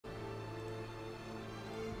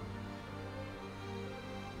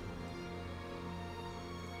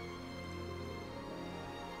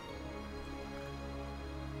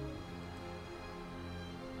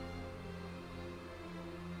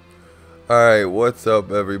Alright, what's up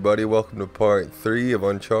everybody? Welcome to part 3 of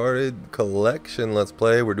Uncharted Collection Let's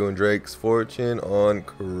Play. We're doing Drake's Fortune on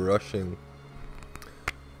Crushing.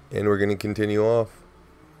 And we're going to continue off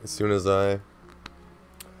as soon as I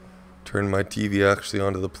turn my TV actually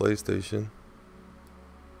onto the PlayStation.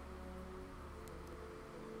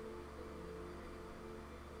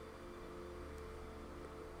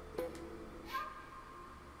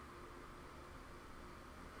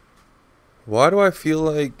 Why do I feel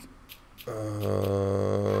like...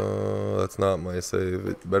 that's not my save.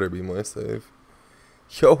 It better be my save.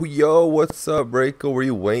 Yo, what's up, Breako? Were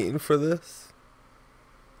you waiting for this?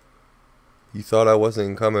 You thought I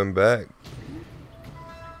wasn't coming back,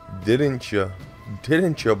 didn't you?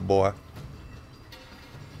 Didn't you, boy?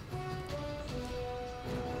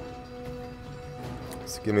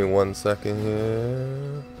 Just give me 1 second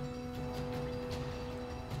here.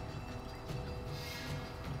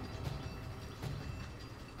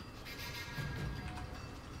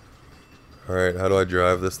 Alright, how do I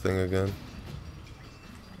drive this thing again?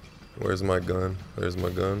 Where's my gun? There's my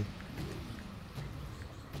gun.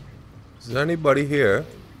 Is there anybody here?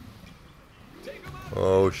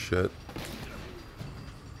 Oh shit.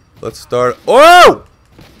 Let's start. Oh!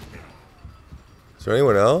 Is there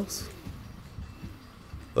anyone else?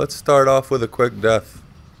 Let's start off with a quick death.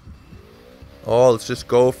 Oh, let's just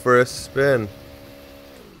go for a spin.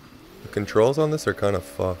 The controls on this are kind of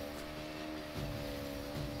fucked.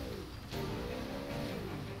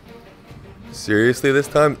 Seriously this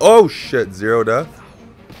time? Oh shit, 0 death?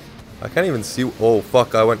 I can't even see. Oh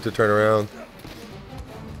fuck, I went to turn around.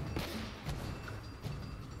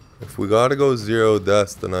 If we gotta go 0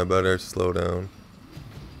 deaths, then I better slow down.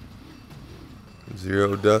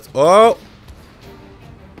 0 deaths. Oh!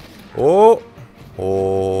 Oh!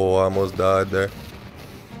 Oh, I almost died there.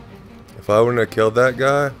 If I wouldn't have killed that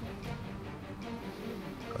guy,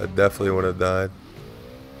 I definitely would have died.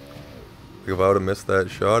 If I would have missed that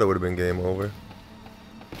shot, it would have been game over.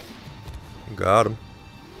 Got him.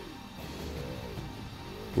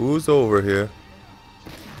 Who's over here?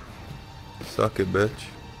 Suck it, bitch.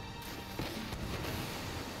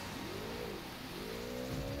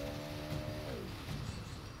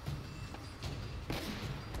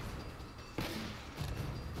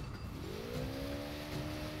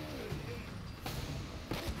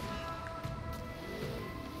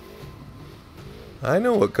 I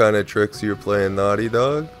know what kind of tricks you're playing, Naughty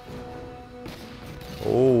Dog.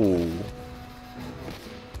 Oh.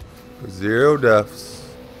 0 deaths.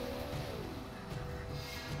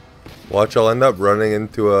 Watch, I'll end up running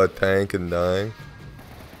into a tank and dying.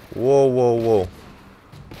 Whoa, whoa, whoa.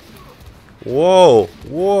 Whoa,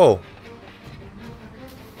 whoa.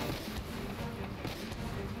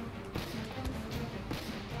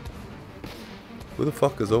 Who the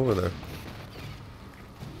fuck is over there?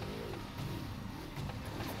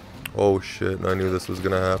 Oh shit, I knew this was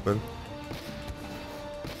gonna happen.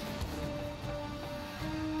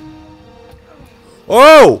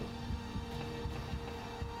 Oh!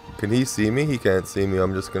 Can he see me? He can't see me.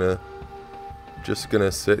 I'm just gonna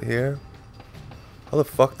sit here. How the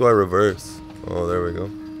fuck do I reverse? Oh, there we go.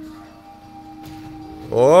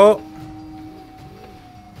 Oh!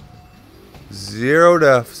 0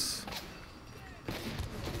 deaths.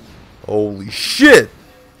 Holy shit!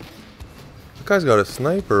 That guy's got a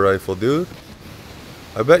sniper rifle, dude.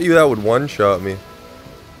 I bet you that would one-shot me.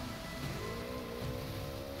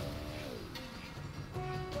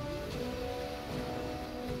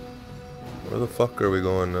 Where the fuck are we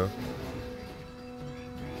going now?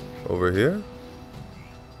 Over here?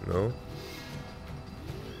 No.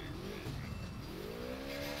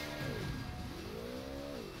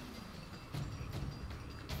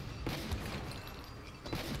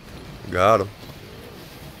 Got him.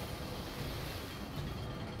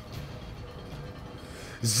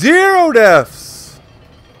 0 deaths!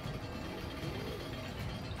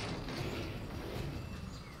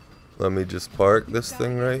 Let me just park this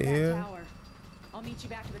thing right here. I'll meet you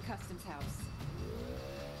back at the customs house.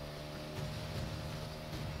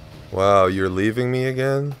 Wow, you're leaving me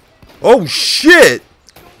again? Oh shit!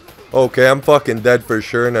 Okay, I'm fucking dead for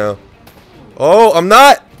sure now. Oh, I'm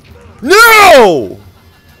not! No!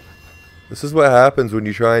 This is what happens when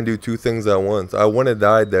you try and do 2 things at once. I wouldn't have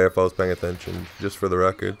died there if I was paying attention, just for the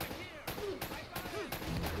record.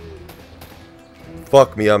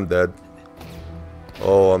 Fuck me, I'm dead.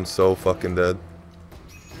 Oh, I'm so fucking dead.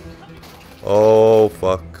 Oh,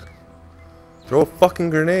 fuck. Throw a fucking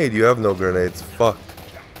grenade. You have no grenades. Fuck.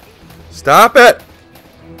 Stop it!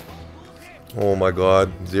 Oh my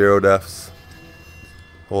god. 0 deaths.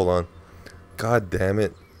 Hold on. God damn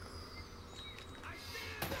it.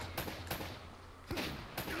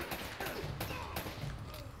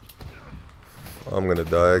 I'm gonna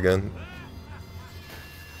die again.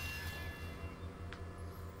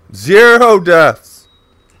 0 deaths!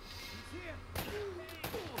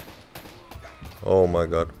 Oh my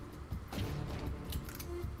god.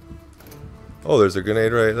 Oh, there's a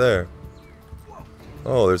grenade right there.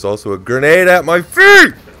 Oh, there's also a grenade at my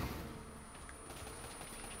feet!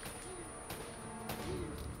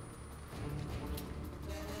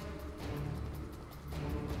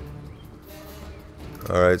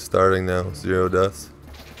 Alright, starting now. 0 deaths.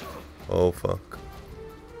 Oh, fuck.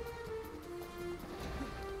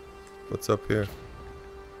 What's up here?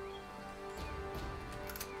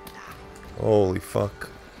 Holy fuck.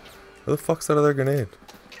 Where the fuck's that other grenade?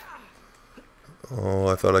 Oh,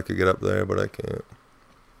 I thought I could get up there, but I can't.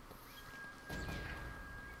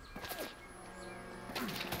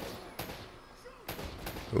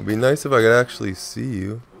 It would be nice if I could actually see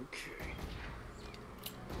you.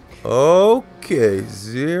 Okay,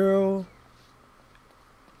 0.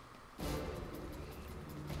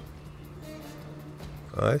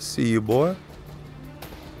 I see you, boy.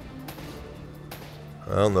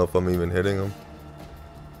 I don't know if I'm even hitting him.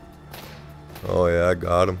 Oh yeah, I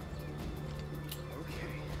got him.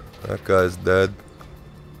 That guy's dead.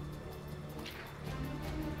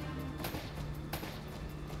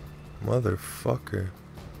 Motherfucker.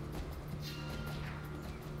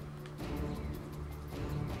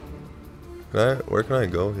 Where can I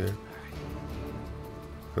go here?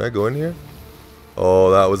 Can I go in here?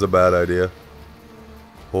 Oh, that was a bad idea.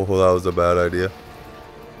 Oh, that was a bad idea.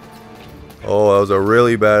 Oh, that was a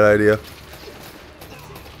really bad idea.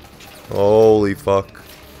 Holy fuck.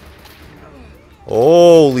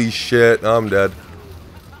 Holy shit, I'm dead.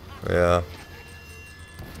 Yeah.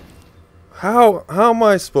 How am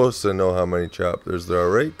I supposed to know how many chapters there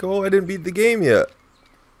are, right? Go, I didn't beat the game yet.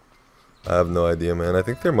 I have no idea, man. I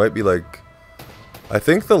think there might be like... I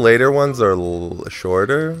think the later ones are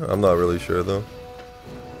shorter. I'm not really sure though.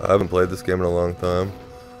 I haven't played this game in a long time.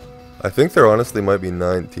 I think there honestly might be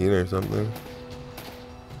 19 or something.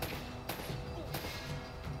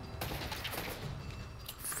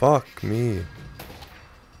 Fuck me.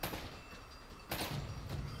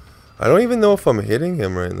 I don't even know if I'm hitting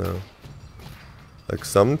him right now. Like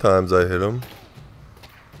sometimes I hit him.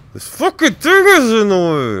 This fucking thing is in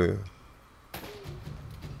the way.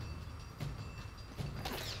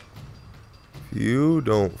 If you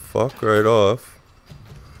don't fuck right off.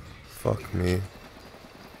 Fuck me.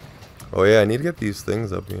 Oh yeah, I need to get these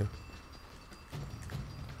things up here.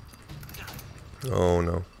 Oh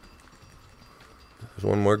no. There's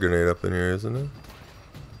one more grenade up in here, isn't it?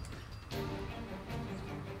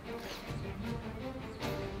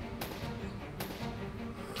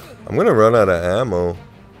 I'm gonna run out of ammo.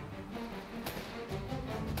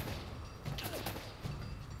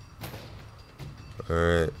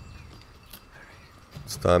 Alright.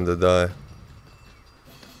 It's time to die.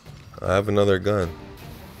 I have another gun.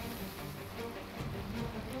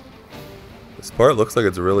 This part looks like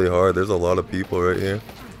it's really hard. There's a lot of people right here.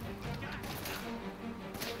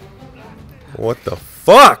 What the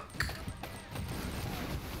fuck?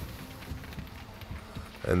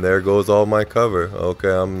 And there goes all my cover.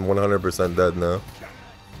 Okay, I'm 100% dead now.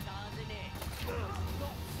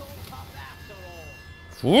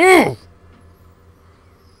 Woo!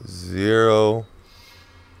 0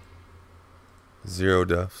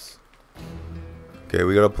 deaths. Okay,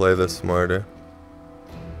 we gotta play this smarter.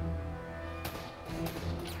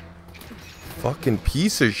 Fucking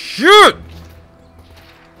piece of shit!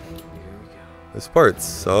 This part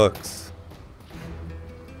sucks.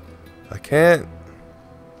 I can't.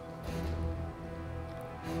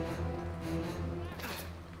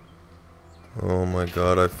 Oh my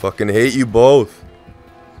god, I fucking hate you both.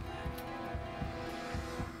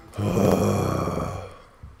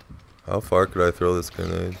 How far could I throw this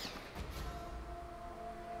grenade?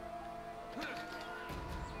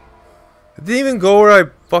 It didn't even go where I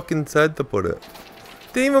fucking said to put it.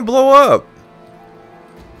 It didn't even blow up.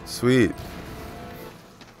 Sweet.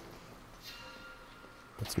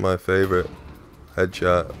 That's my favorite.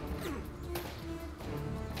 Headshot.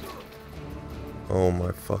 Oh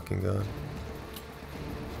my fucking god.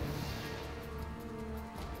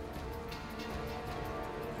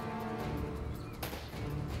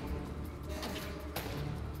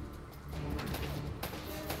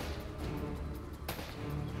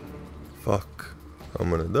 Fuck.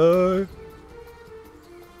 I'm gonna die.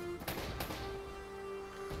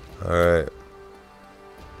 Alright.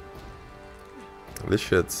 This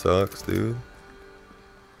shit sucks, dude.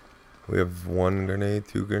 We have 1 grenade,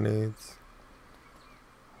 2 grenades.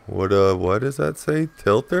 What does that say?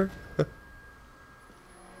 Tilter?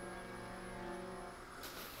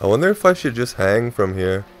 I wonder if I should just hang from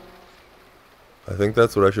here. I think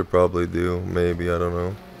that's what I should probably do. Maybe, I don't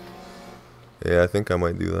know. Yeah, I think I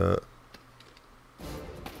might do that.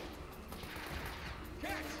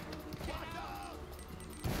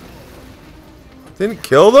 Didn't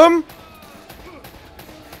kill them?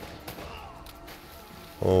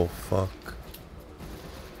 Oh, fuck.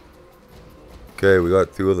 Okay, we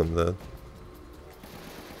got 2 of them then.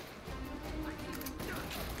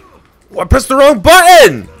 Oh, I pressed the wrong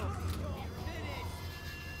button!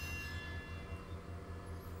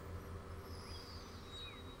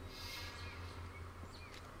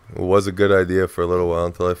 It was a good idea for a little while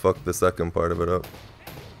until I fucked the second part of it up.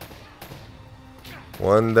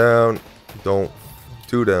 1 down. Don't.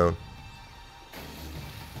 2 down.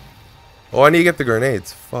 Oh, I need to get the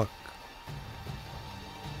grenades. Fuck.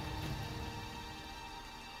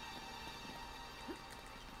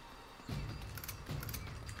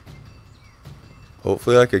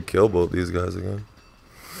 Hopefully I could kill both these guys again.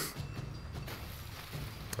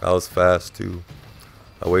 I was fast too.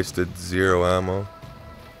 I wasted 0 ammo.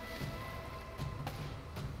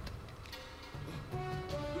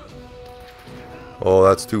 Oh,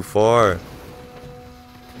 that's too far.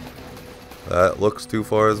 That looks too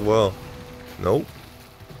far as well. Nope.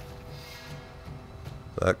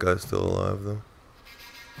 That guy's still alive though.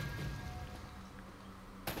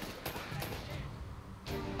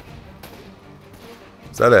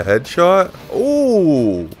 Is that a headshot?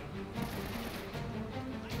 Oh!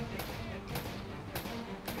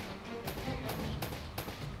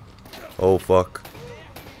 Oh fuck.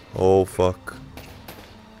 Oh fuck.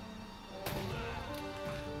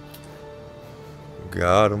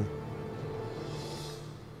 Got him.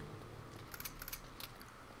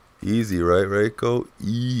 Easy, right, Reiko?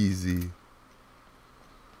 Easy.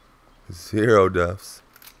 0 deaths.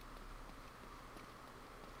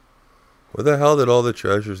 Where the hell did all the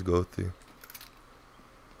treasures go to?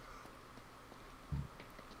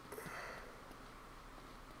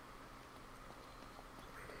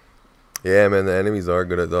 Yeah, man, the enemies are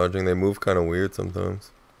good at dodging. They move kind of weird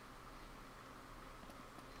sometimes.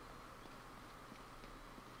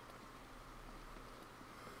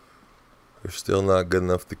 They're still not good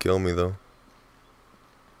enough to kill me, though.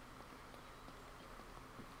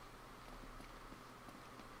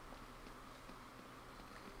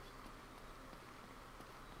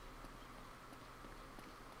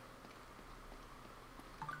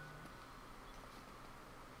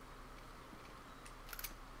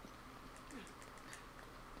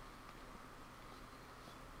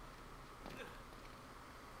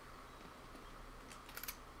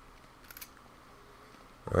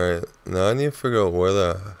 Alright, now I need to figure out where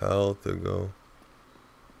the hell to go.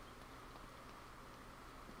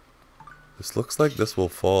 This looks like this will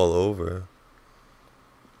fall over.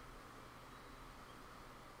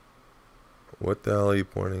 What the hell are you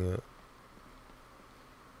pointing at?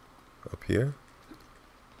 Up here?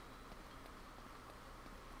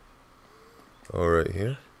 Oh, right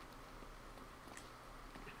here?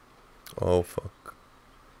 Oh, fuck.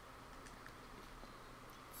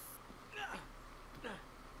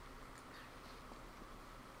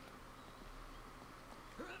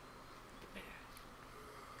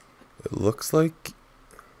 It looks like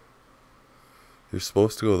you're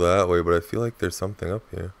supposed to go that way, but I feel like there's something up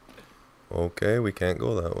here. Okay, we can't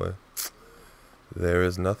go that way. There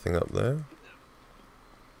is nothing up there.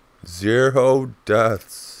 0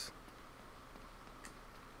 deaths.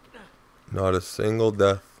 Not a single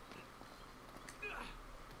death.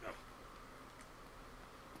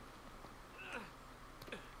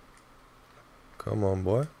 Come on,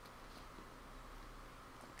 boy.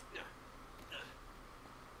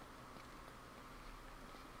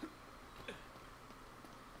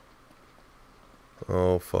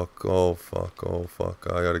 Oh fuck, oh fuck, oh fuck.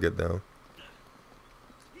 I gotta get down.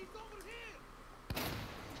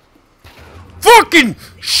 Fucking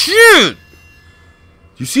shit!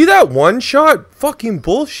 You see that one shot? Fucking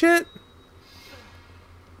bullshit?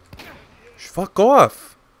 Fuck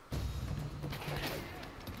off.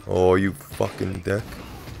 Oh, you fucking dick.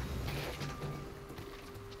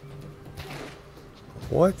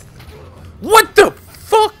 What? What the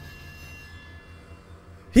fuck?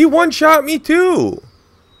 He one-shot me too.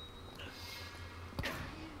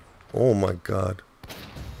 Oh my god.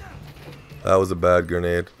 That was a bad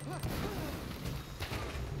grenade.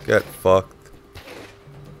 Get fucked.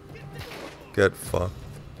 Get fucked.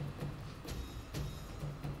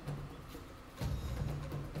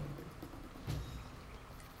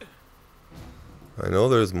 I know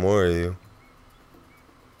there's more of you.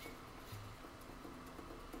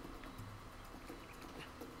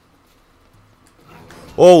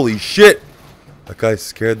 Holy shit! That guy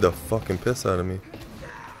scared the fucking piss out of me.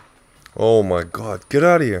 Oh my god, get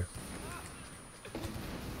out of here.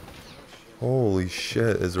 Holy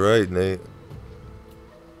shit, is right, Nate.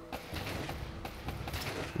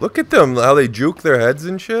 Look at them, how they juke their heads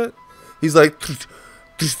and shit. He's like...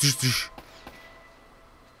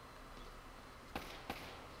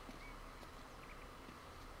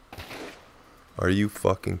 Are you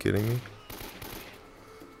fucking kidding me?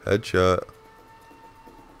 Headshot.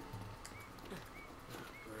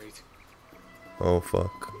 Oh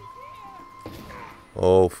fuck.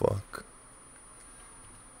 Oh fuck.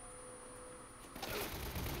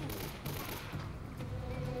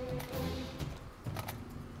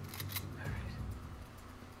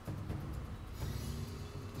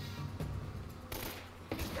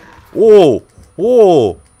 Whoa!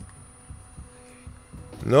 Whoa!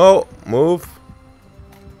 No, move.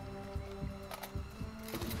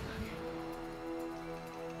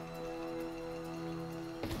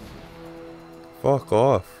 Fuck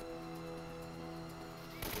off.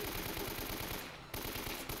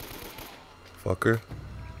 Fucker.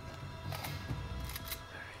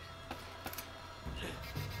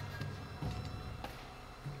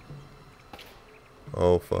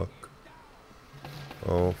 Oh fuck.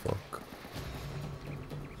 Oh fuck.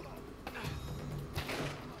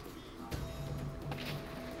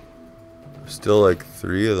 There's still like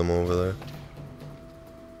 3 of them over there.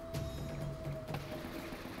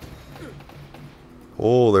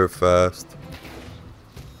 Oh, they're fast.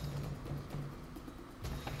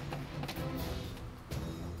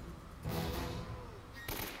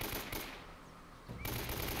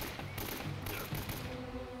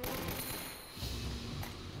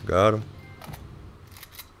 Got him.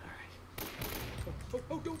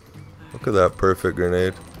 Look at that perfect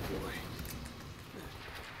grenade.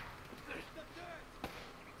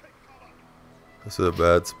 This is a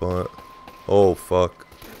bad spot. Oh fuck.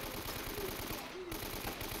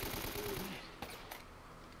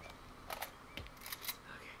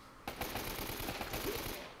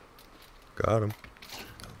 Got him.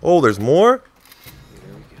 Oh, there's more?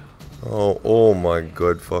 Oh, oh my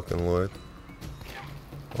good fucking lord.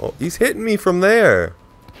 Oh, he's hitting me from there.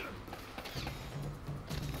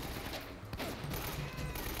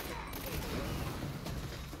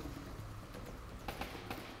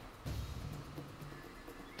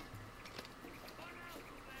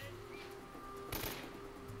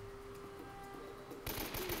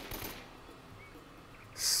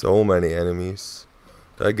 So many enemies.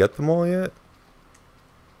 Did I get them all yet?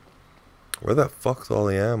 Where the fuck's all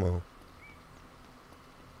the ammo?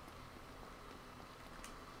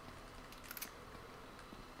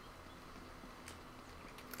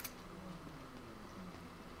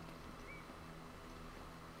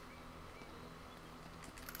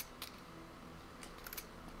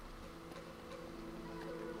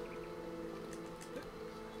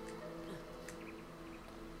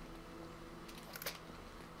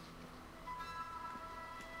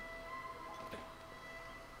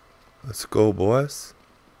 Let's go, boys.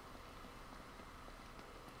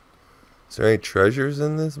 Is there any treasures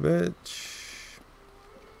in this bitch?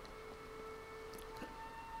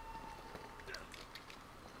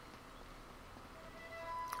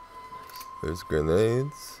 There's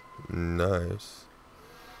grenades. Nice.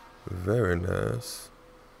 Very nice.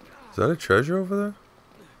 Is that a treasure over there?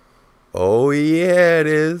 Oh yeah, it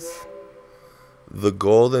is. The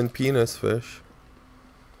golden penis fish.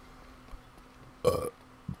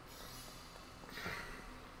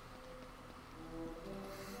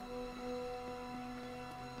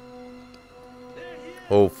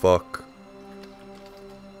 Oh fuck.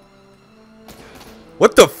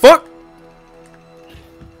 What the fuck?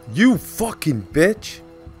 You fucking bitch.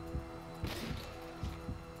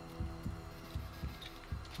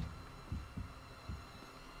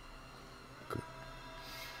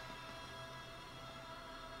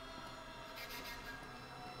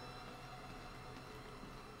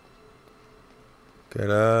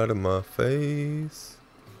 Get out of my face.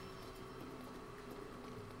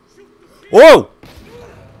 Whoa!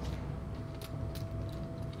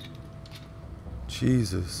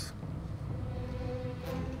 Jesus.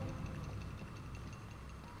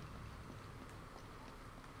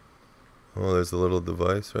 Oh, there's a little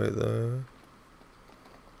device right there.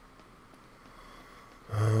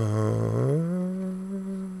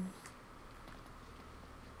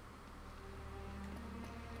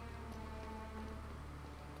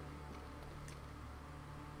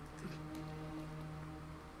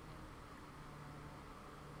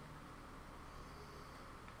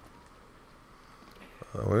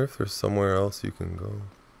 I wonder if there's somewhere else you can go.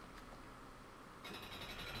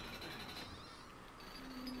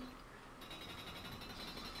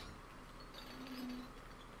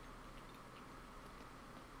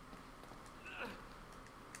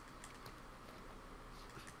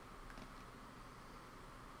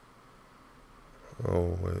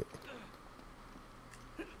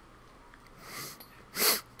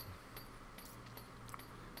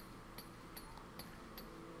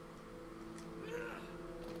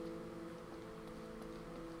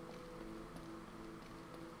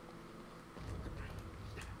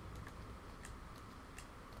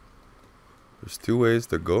 There's two ways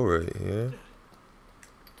to go right here.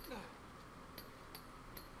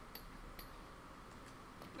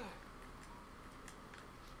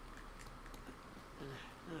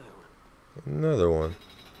 Another one.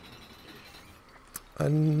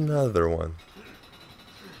 Another one.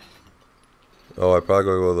 Oh, I probably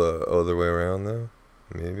gotta go the other way around now.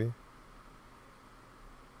 Maybe.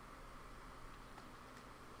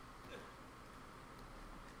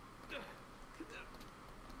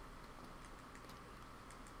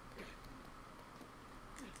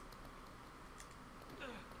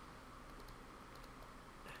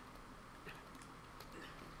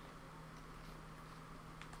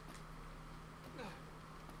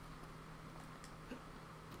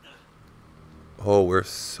 Oh, we're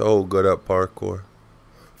so good at parkour.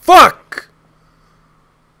 Fuck!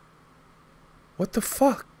 What the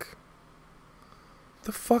fuck?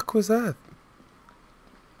 The fuck was that?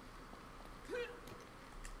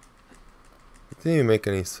 It didn't even make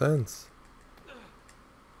any sense.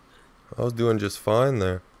 I was doing just fine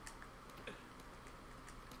there.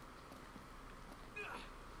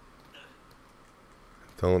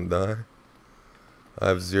 Don't die. I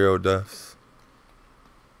have 0 deaths.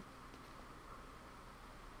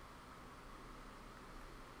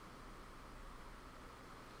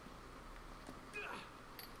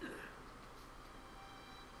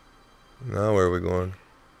 Now where are we going?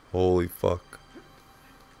 Holy fuck.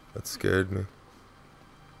 That scared me.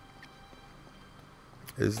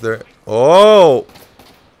 Is there... Oh!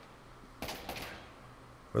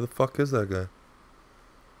 Where the fuck is that guy?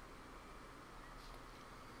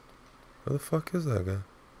 Where the fuck is that guy?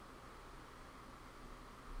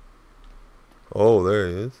 Oh, there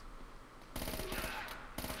he is.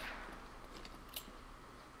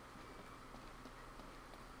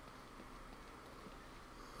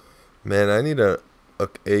 Man, I need a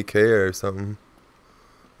AK or something.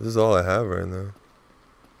 This is all I have right now.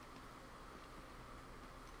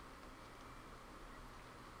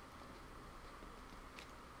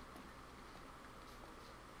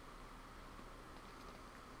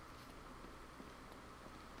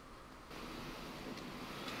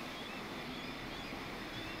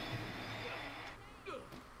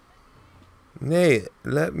 Nate,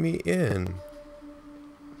 let me in.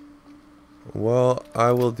 Well,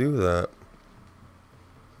 I will do that.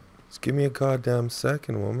 Just give me a goddamn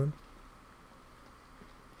second, woman.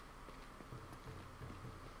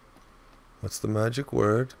 What's the magic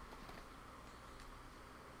word?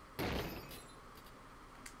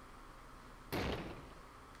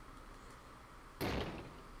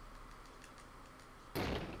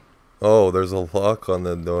 Oh, there's a lock on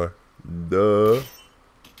the door. Duh.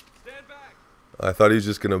 Stand back. I thought he was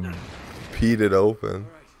just gonna beat it open. All right.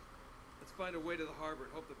 Let's find a way to the harbor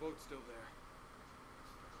and hope the boat's still there.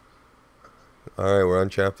 Alright, we're on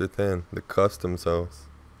chapter 10. The customs house.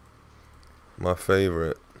 My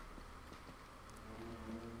favorite.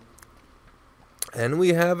 And we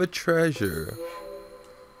have a treasure.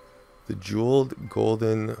 The jeweled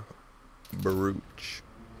golden brooch.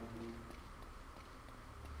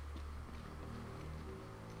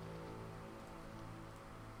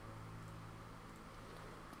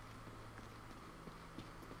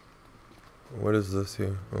 What is this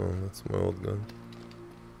here? Oh, that's my old gun.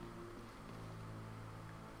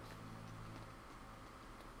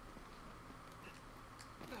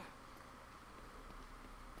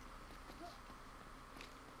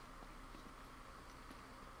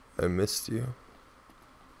 I missed you.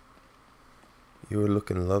 You were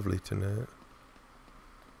looking lovely tonight.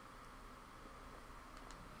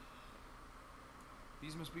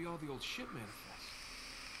 These must be all the old ship manifests.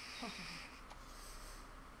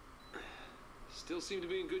 Still seem to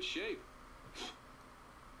be in good shape.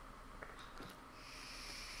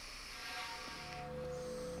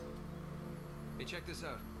 Hey, check this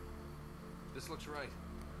out. This looks right.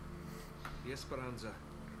 The Esperanza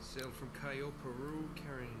sailed from Cayo, Peru,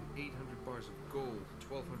 carrying 800 bars of gold,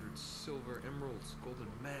 1,200 silver emeralds, golden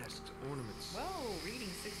masks, ornaments. Whoa, reading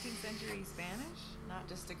 16th century Spanish? Not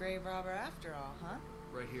just a grave robber after all, huh?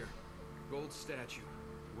 Right here. Gold statue.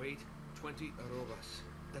 Weight 20 arrobas.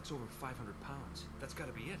 That's over 500 pounds. That's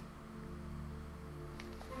gotta be it.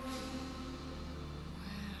 Wow.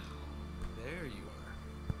 There you are.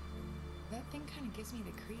 That thing kind of gives me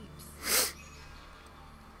the creeps.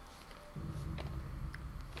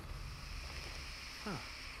 Huh.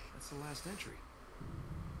 That's the last entry.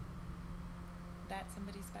 That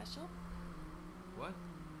somebody special? What?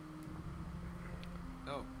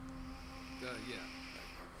 Oh. Yeah.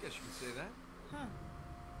 I guess you could say that. Huh.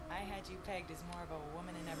 I had you pegged as more of a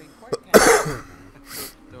woman in every port kind.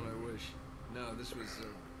 Don't I wish? No, this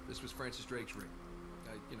was Francis Drake's ring.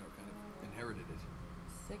 you know, kind of inherited it.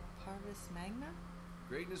 Sic parvis magna?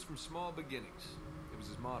 Greatness from small beginnings. It was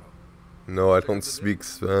his motto. No, I don't speak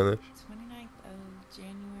Spanish. 29th of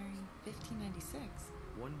January, 1596.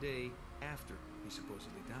 One day after he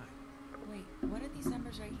supposedly died. Wait, what are these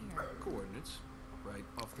numbers right here? Coordinates, right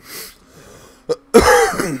off the coast of That's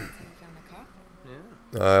how you found the coffin.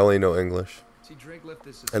 Yeah. I only know English See, Drake left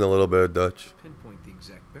this and a little bit of Dutch. to pinpoint the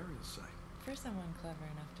exact burial site. For someone clever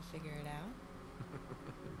enough to figure it out.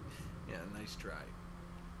 Yeah, nice try.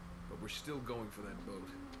 But we're still going for that boat.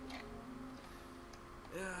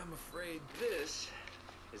 Yeah, I'm afraid this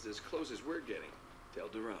is as close as we're getting to El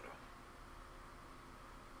Dorado.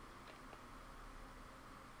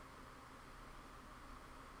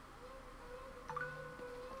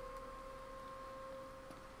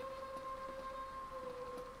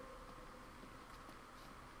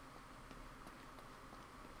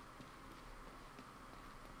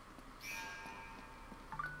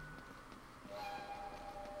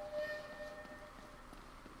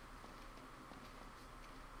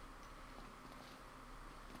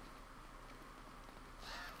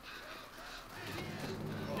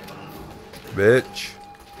 Bitch.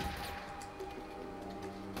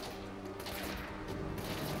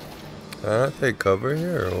 Can I take cover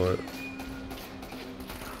here or what?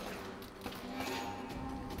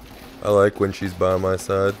 I like when she's by my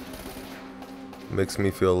side. Makes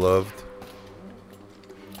me feel loved.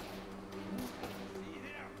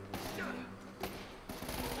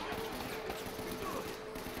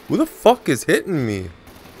 Who the fuck is hitting me?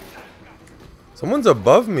 Someone's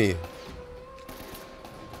above me.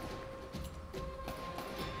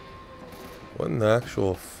 What in the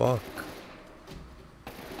actual fuck?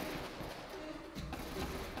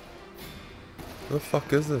 Who the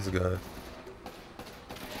fuck is this guy?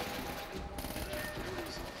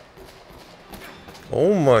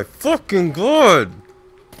 Oh my fucking god!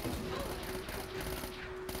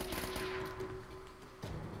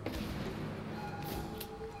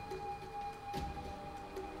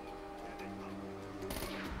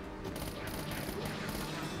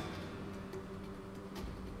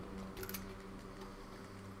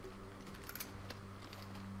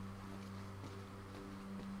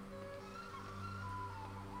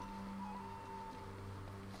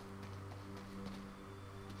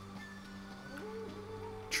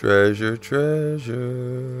 Treasure,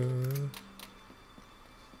 treasure.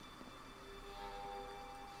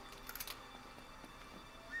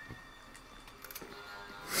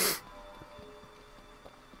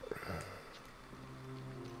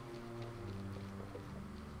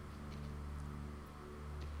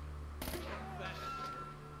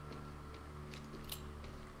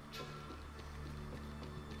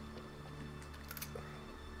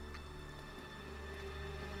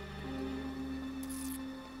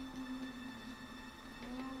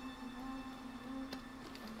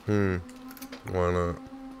 Why not?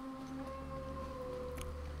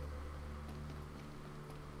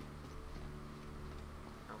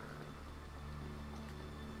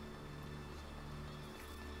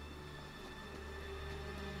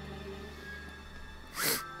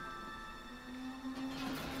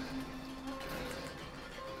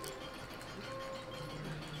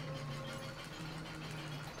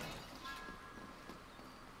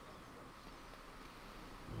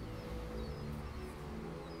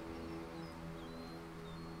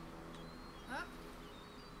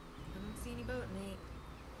 Boat, Nate.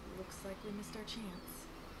 Looks like we missed our chance.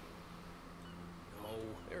 Oh,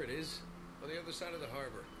 there it is. On the other side of the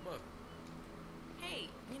harbor. Come on. Hey,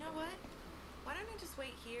 you know what? Why don't I just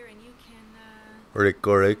wait here and you can,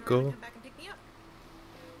 Rico, Rico. come back and pick me up?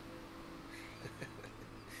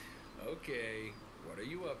 Okay. What are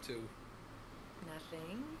you up to?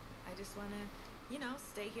 Nothing. I just want to, you know,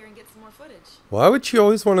 stay here and get some more footage. Why would she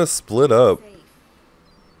always want to split up? Safe.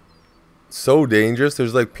 So dangerous.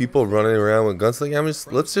 There's like people running around with guns. Like,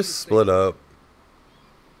 let's just split up.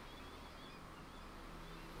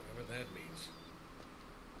 Whatever that means.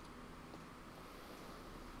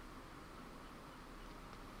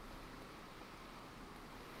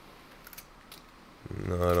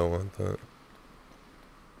 No, I don't want that.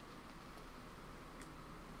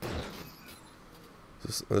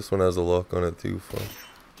 This one has a lock on it too. Fuck.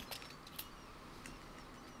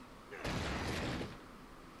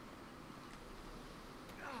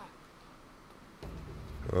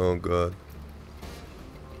 Oh god.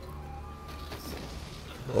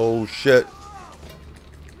 Oh shit.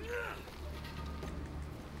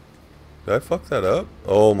 Did I fuck that up?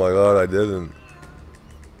 Oh my god, I didn't.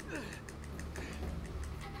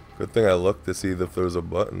 Good thing I looked to see if there was a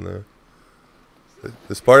button there.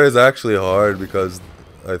 This part is actually hard because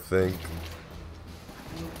I think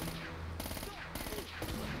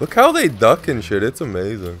Look how they duck and shit. It's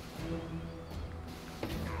amazing.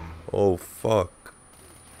 Oh, fuck.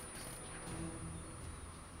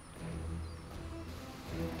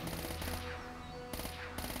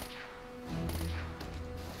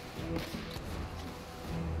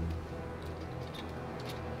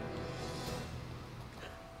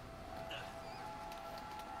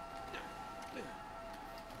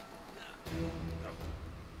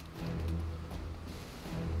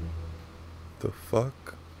 The fuck?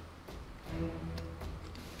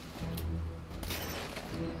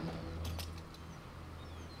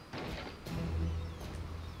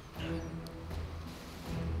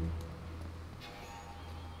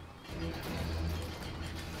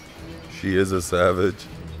 She is a savage.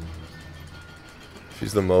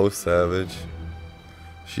 She's the most savage.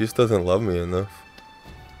 She just doesn't love me enough.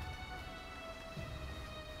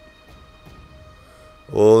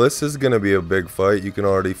 Well, this is gonna be a big fight. You can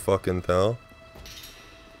already fucking tell.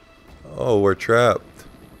 Oh, we're trapped.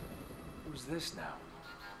 Who's this now?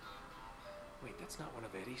 Wait, that's not one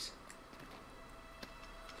of Eddie's.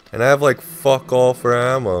 And I have like fuck all for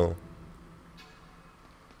ammo.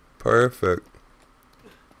 Perfect.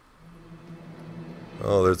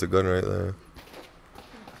 Oh, there's a gun right there.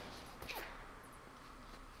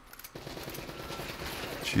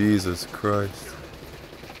 Jesus Christ.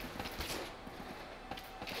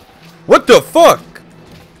 What the fuck?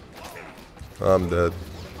 I'm dead.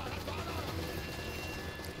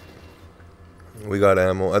 We got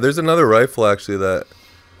ammo. There's another rifle actually that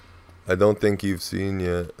I don't think you've seen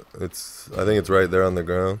yet. I think it's right there on the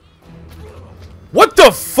ground. What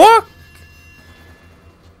the fuck?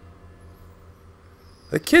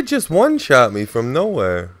 The kid just one-shot me from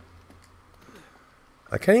nowhere.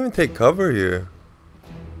 I can't even take cover here.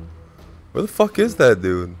 Where the fuck is that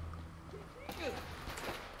dude?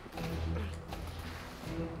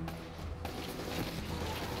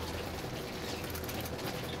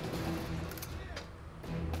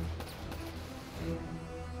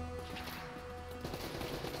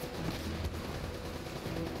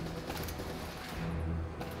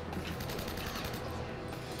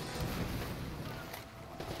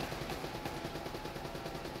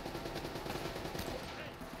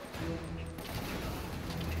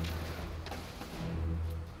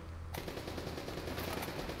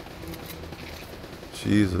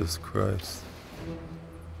 Jesus Christ.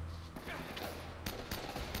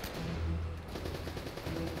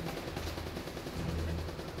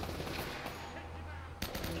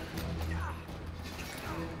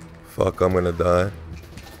 Fuck, I'm gonna die.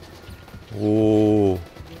 Whoa.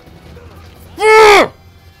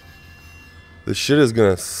 This shit is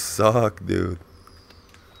gonna suck, dude.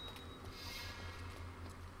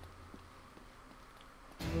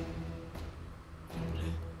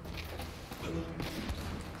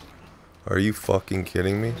 Are you fucking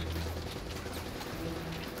kidding me?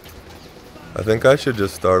 I think I should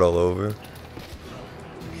just start all over.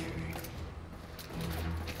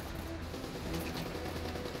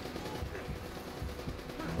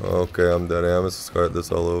 Okay, I'm dead. I'm gonna start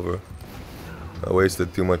this all over. I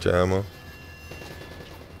wasted too much ammo.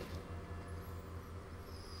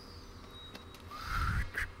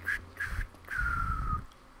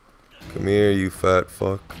 Come here, you fat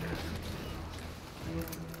fuck.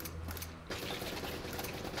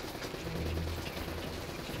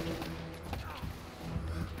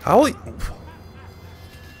 How?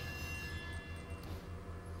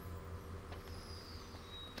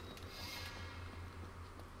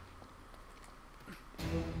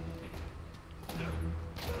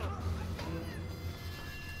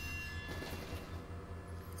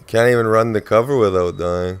 Can't even run the cover without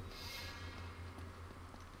dying.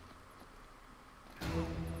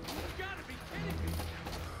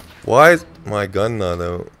 Why is my gun not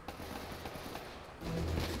out?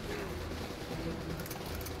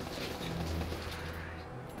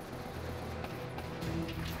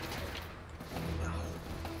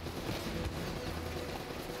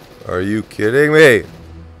 Are you kidding me?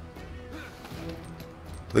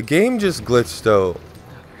 The game just glitched out.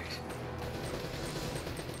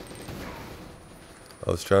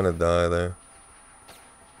 I was trying to die there.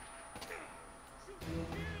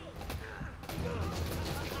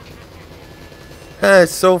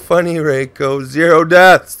 It's so funny, Reiko. 0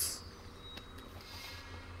 deaths.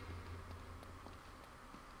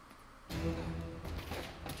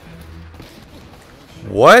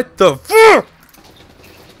 What the fuck?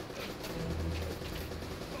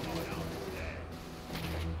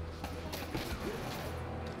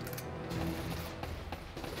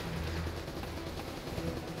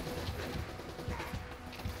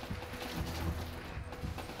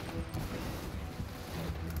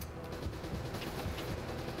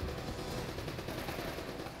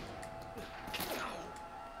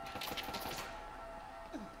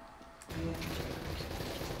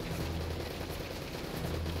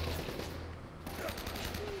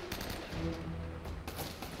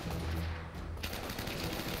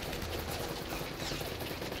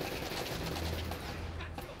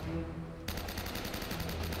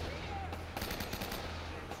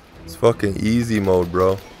 fucking easy mode,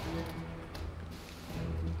 bro.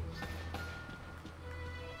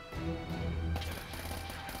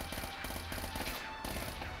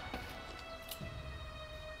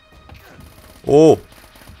 Oh.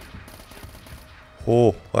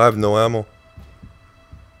 Oh, I have no ammo.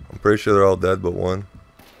 I'm pretty sure they're all dead but one.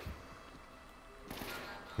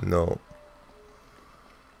 No.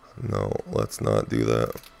 No, let's not do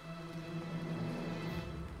that.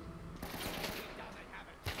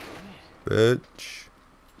 Bitch.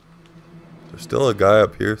 There's still a guy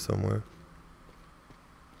up here somewhere.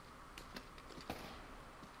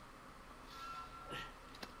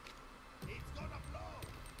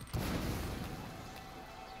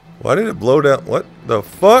 Why did it blow down? What the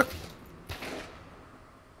fuck?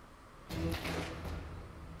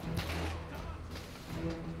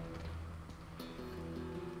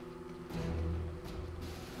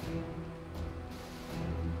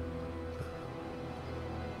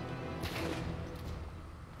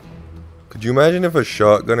 Could you imagine if a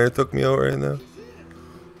shotgunner took me out right now?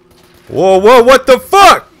 Whoa, whoa, what the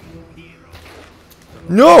fuck?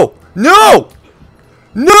 No! No!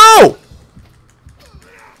 No!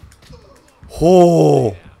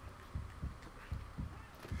 Oh.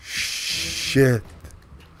 Shit.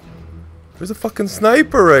 There's a fucking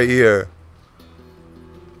sniper right here.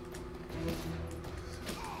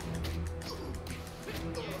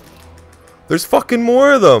 There's fucking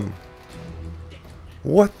more of them.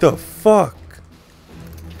 What the fuck?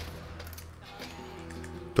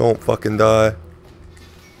 Don't fucking die.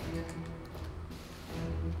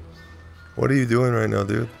 What are you doing right now,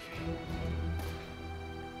 dude?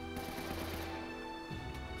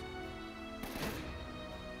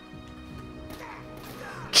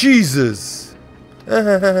 Jesus!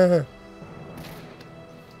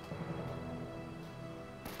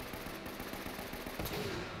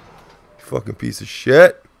 Fucking piece of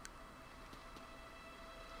shit.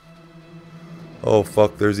 Oh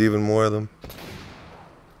fuck, there's even more of them.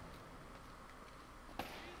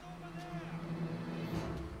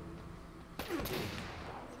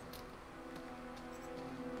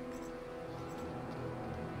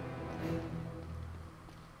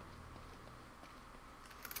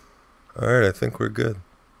 Alright, I think we're good.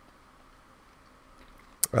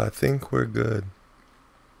 I think we're good.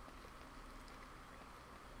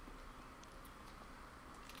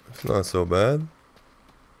 It's not so bad.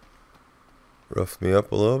 Roughed me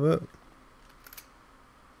up a little bit.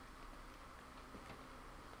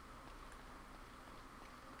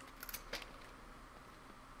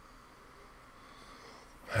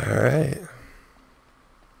 Alright.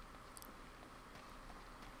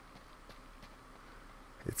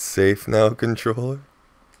 It's safe now, controller.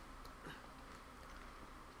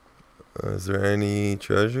 Is there any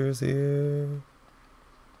treasures here?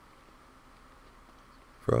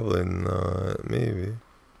 Probably not. Maybe.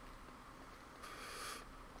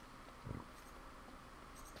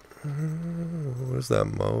 Where's that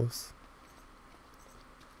mouse?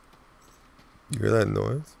 You hear that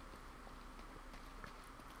noise?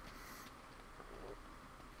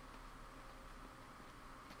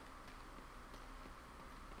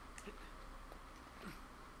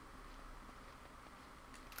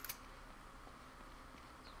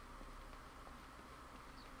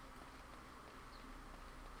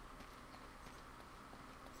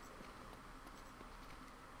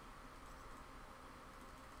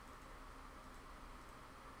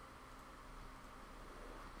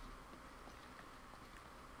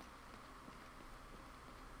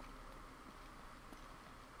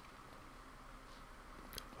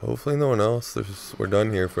 Hopefully no one else. We're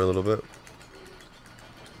done here for a little bit.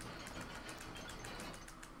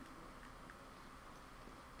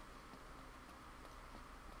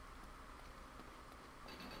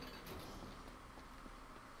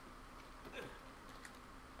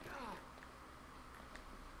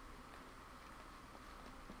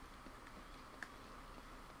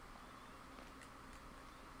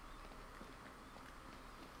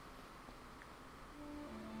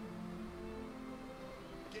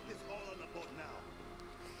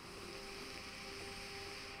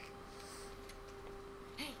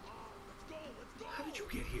 How did you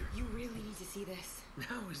get here? You really need to see this.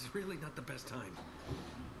 Now is really not the best time.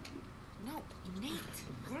 No, Nate.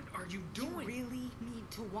 What are you You doing? really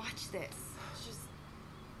need to watch this. It's just...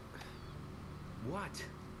 What?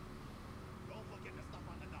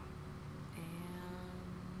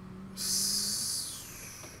 And...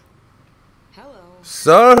 Hello.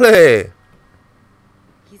 Sorry.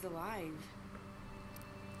 He's alive.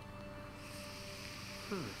 I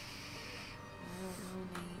don't know,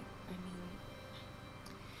 Nate. I mean...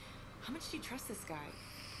 How much do you trust this guy?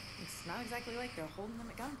 It's not exactly like they're holding them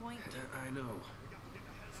at gunpoint. I know.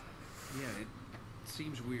 Yeah, it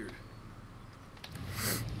seems weird.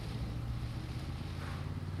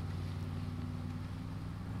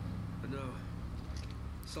 But no,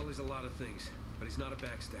 Sully's a lot of things, but he's not a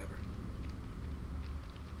backstabber.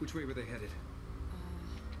 Which way were they headed?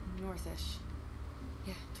 Northish.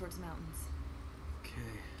 Yeah, towards the mountains.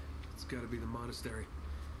 Okay, it's gotta be the monastery.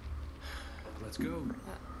 Let's go.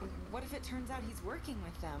 What if it turns out he's working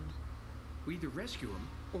with them? We either rescue him,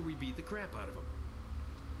 or we beat the crap out of him.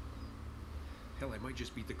 Hell, I might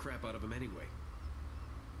just beat the crap out of him anyway.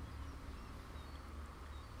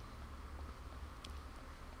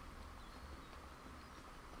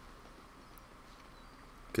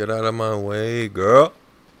 Get out of my way, girl.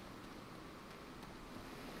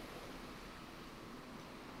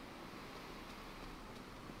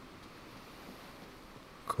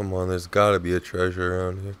 Come on, there's gotta be a treasure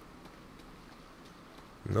around here.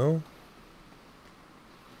 No?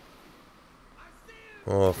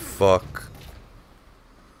 Oh, fuck.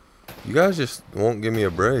 You guys just won't give me a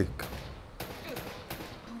break.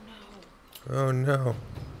 Oh no.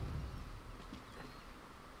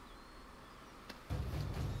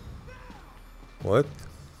 What?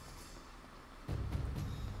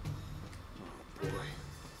 Oh boy.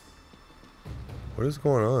 What is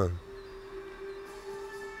going on?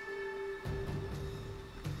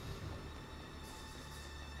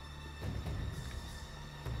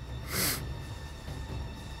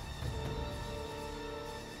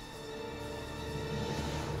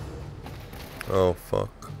 Oh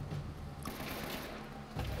fuck.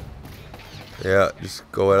 Yeah, just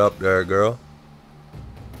go it up there, girl.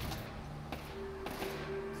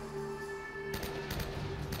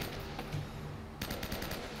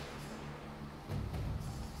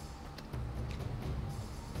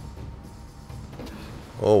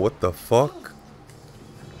 Oh, what the fuck?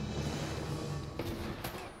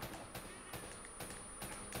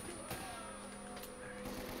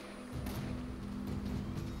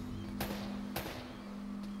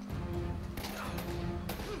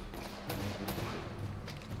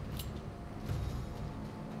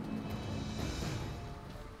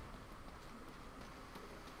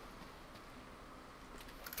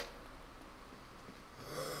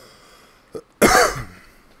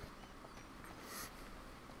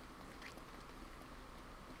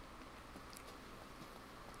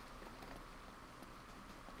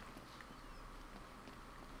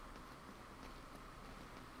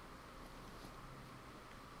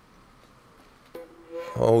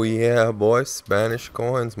 Oh yeah, boy, Spanish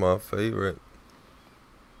coins, my favorite.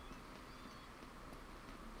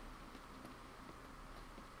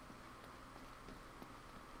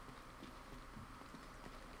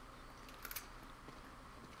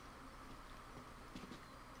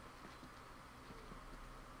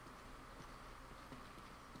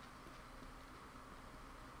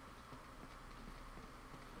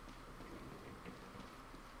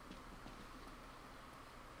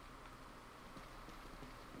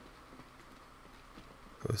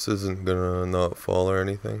 This isn't gonna not fall or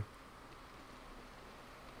anything.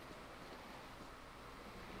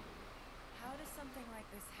 How does something like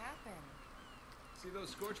this happen? See those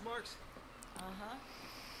scorch marks? Uh-huh.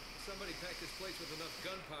 Somebody packed this place with enough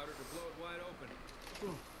gunpowder to blow it wide open.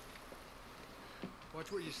 Ooh.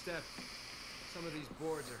 Watch where you step. Some of these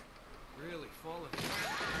boards are really falling.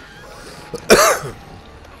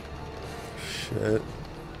 Shit.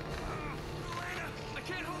 I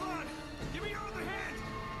can't hold on! Give me your other hand!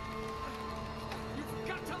 You've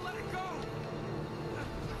got to let it go!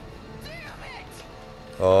 Damn it!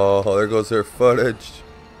 Oh, there goes her footage.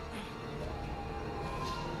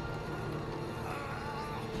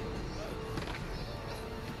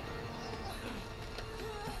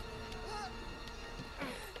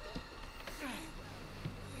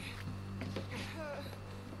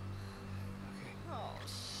 Oh,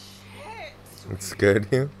 shit! It scared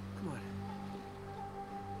you? Come on.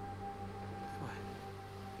 Come on.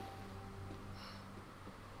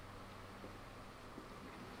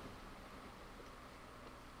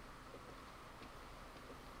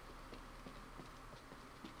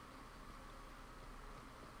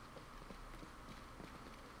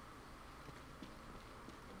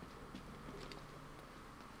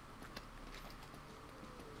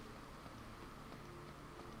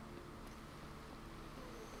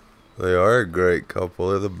 They are a great couple.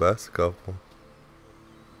 They're the best couple.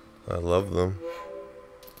 I love them.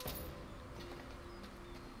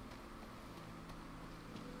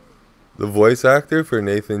 The voice actor for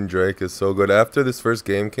Nathan Drake is so good. After this first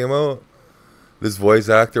game came out, this voice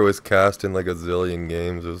actor was cast in like a zillion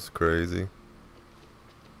games. It was crazy.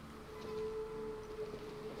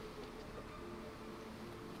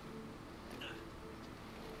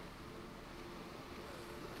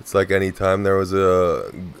 It's like any time there was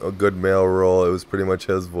a good male role, it was pretty much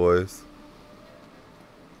his voice.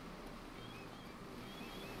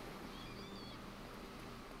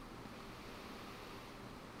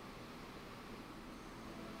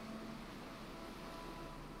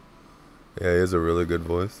 Yeah, he has a really good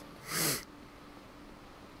voice.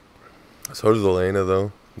 So does Elena,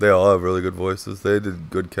 though. They all have really good voices. They did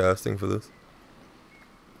good casting for this.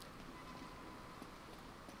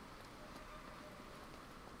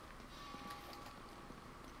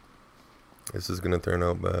 This is gonna turn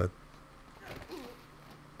out bad.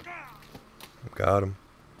 Got him.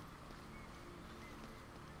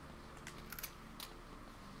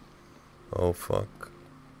 Oh, fuck.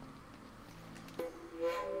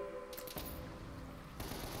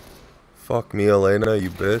 Fuck me, Elena, you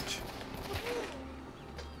bitch.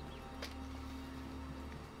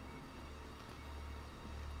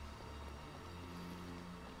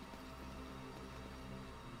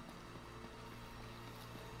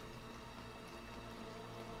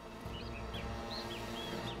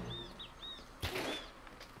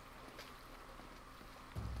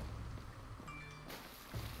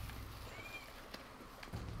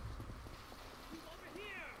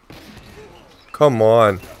 Come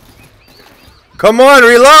on. Come on,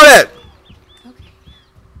 reload it! Okay.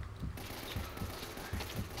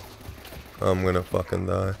 I'm gonna fucking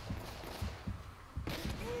die.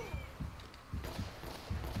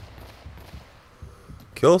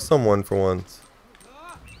 Kill someone for once.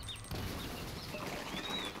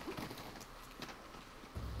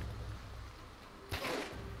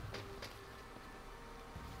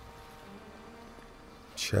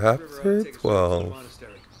 Chapter 12.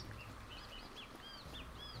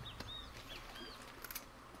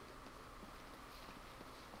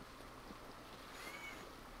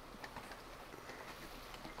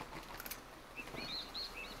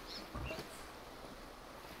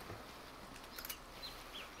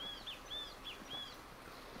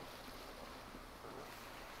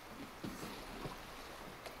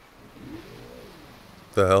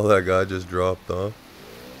 The hell that guy just dropped off?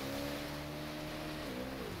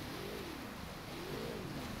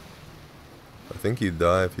 I think you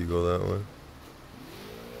die if you go that way.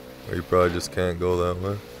 Or you probably just can't go that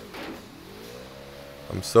way.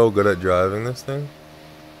 I'm so good at driving this thing.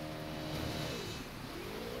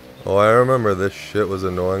 Oh, I remember this shit was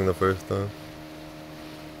annoying the first time.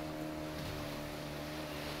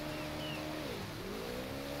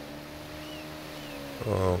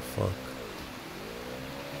 Oh, fuck.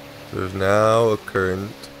 There's now a current.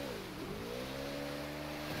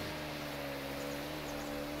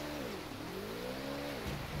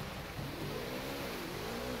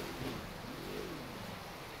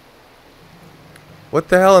 What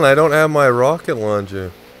the hell? And I don't have my rocket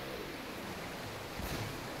launcher.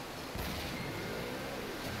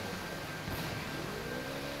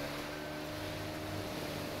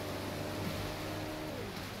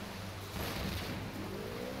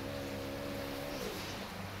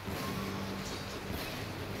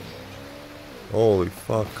 Holy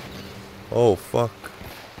fuck. Oh fuck.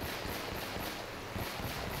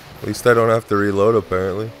 At least I don't have to reload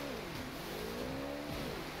apparently.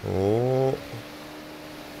 Oh.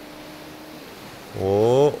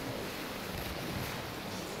 Oh.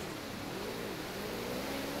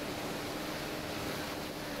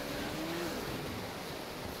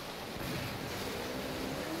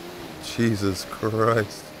 Jesus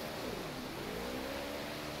Christ.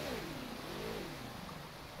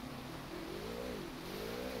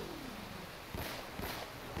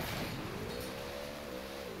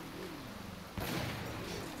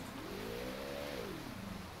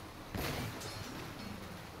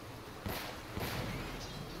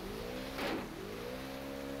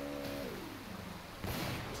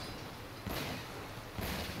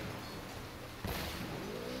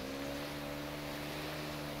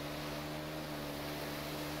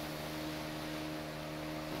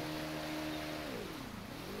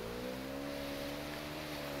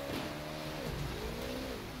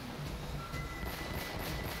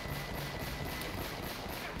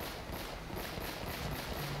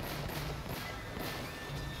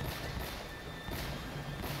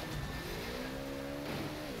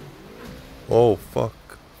 Oh fuck.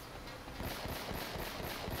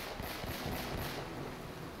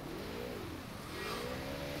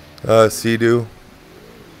 Sea-Doo.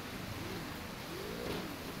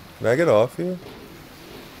 Can I get off here?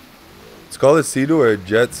 It's called a Sea-Doo or a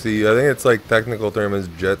jet ski. I think it's like technical term is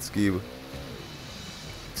jet ski.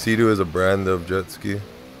 Sea-Doo is a brand of jet ski.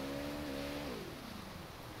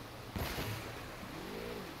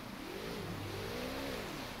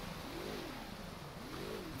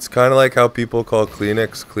 kind of like how people call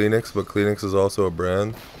Kleenex Kleenex, but Kleenex is also a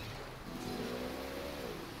brand.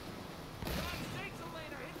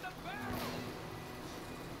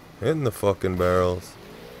 Hitting the fucking barrels.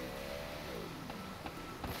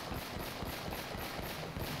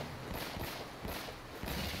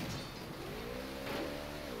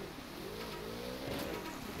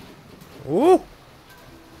 Woo!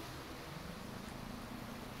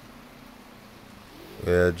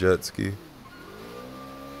 Yeah, jet ski.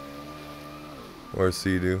 Or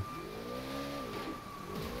Sea-Doo.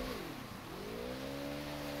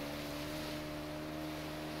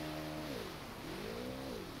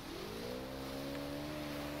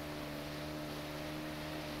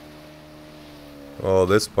 Oh,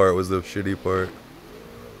 this part was the shitty part.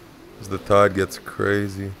 As the tide gets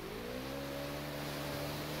crazy.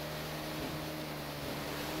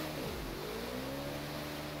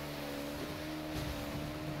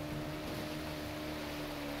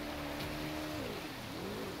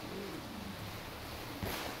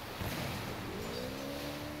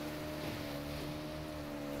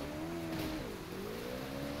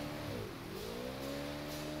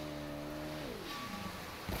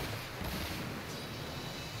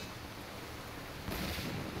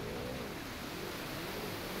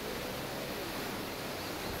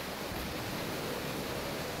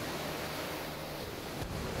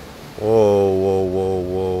 Whoa, whoa, whoa,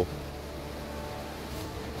 whoa.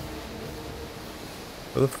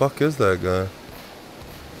 Where the fuck is that guy?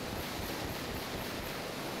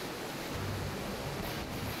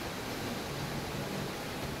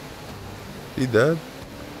 He dead?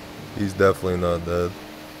 He's definitely not dead.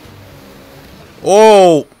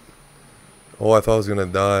 Oh! Oh, I thought I was gonna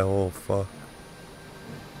die. Oh, fuck.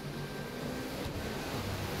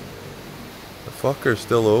 The fucker's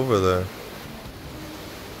still over there.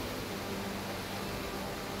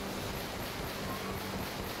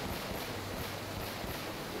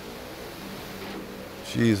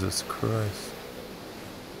 Jesus Christ.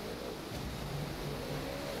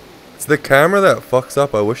 It's the camera that fucks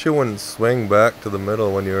up. I wish it wouldn't swing back to the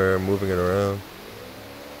middle when you're moving it around.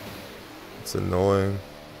 It's annoying.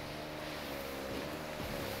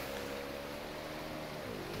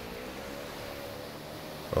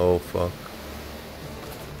 Oh fuck.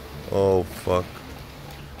 Oh fuck.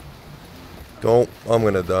 Don't. I'm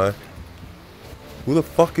gonna die. Who the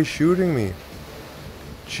fuck is shooting me?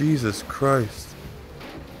 Jesus Christ.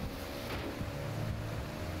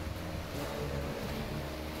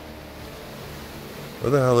 Where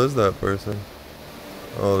the hell is that person?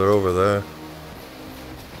 Oh, they're over there.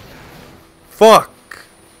 Fuck!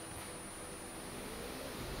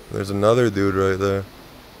 There's another dude right there.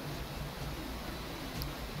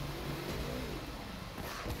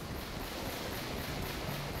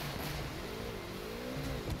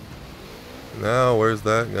 Now, where's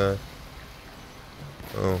that guy?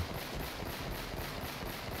 Oh.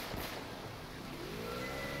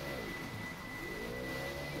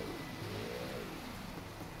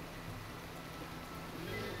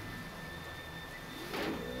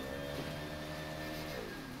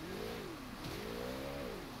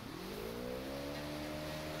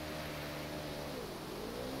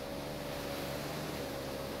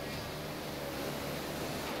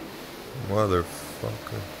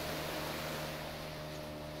 Motherfucker.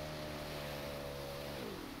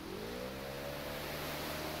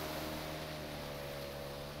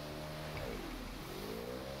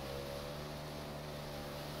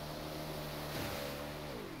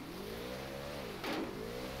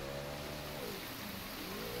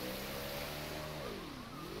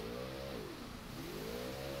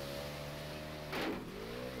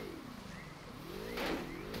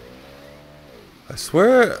 I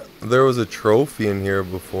swear there was a trophy in here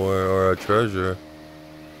before, or a treasure.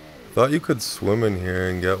 I thought you could swim in here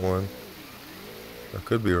and get one. I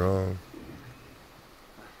could be wrong.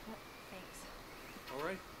 Thanks. All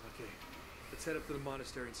right. Okay. Let's head up to the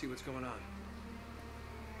monastery and see what's going on.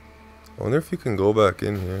 I wonder if you can go back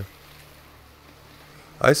in here.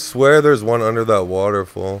 I swear there's one under that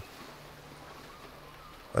waterfall.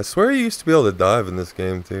 I swear you used to be able to dive in this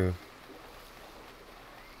game too.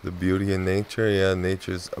 The beauty in nature, yeah,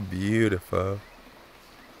 nature's beautiful.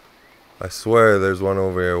 I swear there's one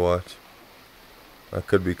over here, watch. I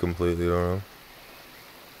could be completely wrong.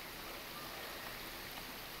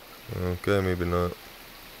 Okay, maybe not.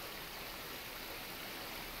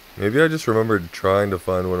 Maybe I just remembered trying to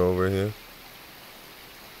find one over here.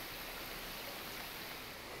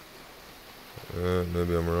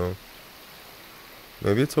 Maybe I'm wrong.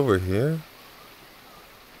 Maybe it's over here?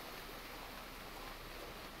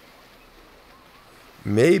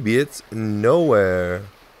 Maybe it's nowhere.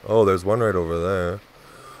 Oh, there's one right over there.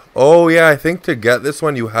 Oh yeah, I think to get this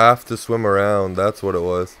one you have to swim around. That's what it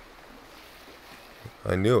was.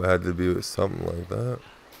 I knew it had to be something like that.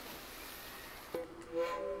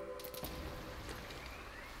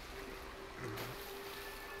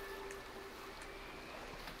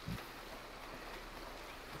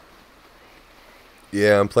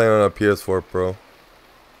 Yeah, I'm playing on a PS4 Pro.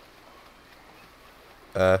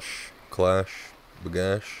 Ash, Clash,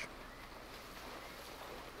 Bagash.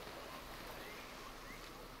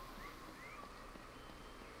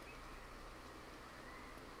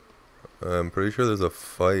 I'm pretty sure there's a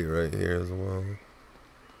fight right here as well.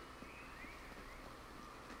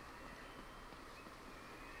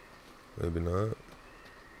 Maybe not.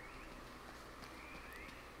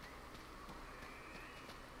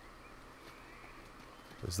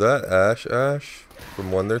 Is that Ash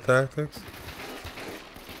from Wonder Tactics?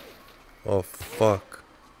 Oh fuck.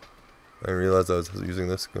 I didn't realize I was using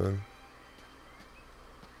this gun.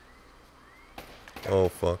 Oh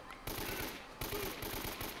fuck.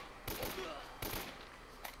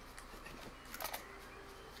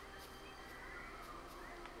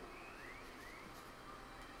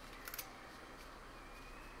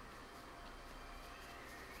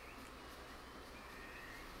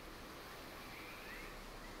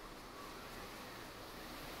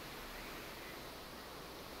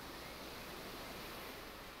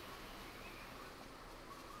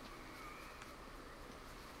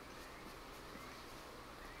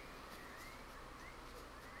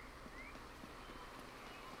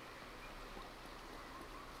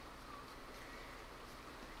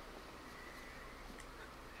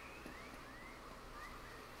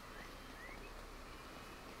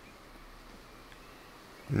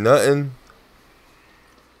 Nothing.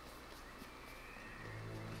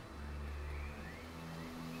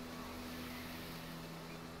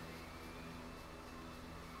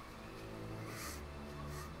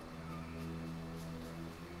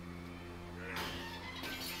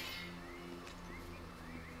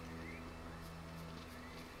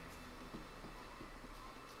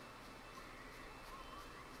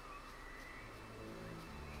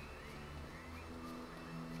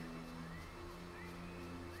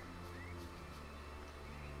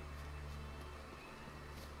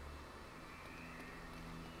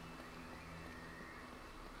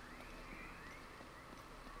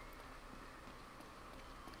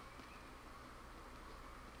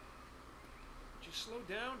 Just slow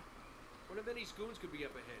down. One of Eddie's goons could be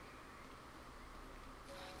up ahead.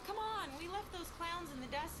 Come on, we left those clowns in the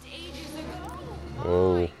dust ages ago. Oh.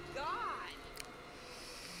 Oh my god.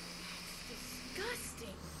 That's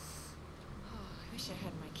disgusting. Oh, I wish I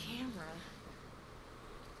had my camera.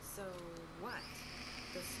 So what?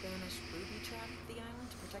 The Spanish booby trapped the island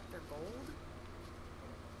to protect their gold?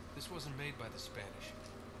 This wasn't made by the Spanish.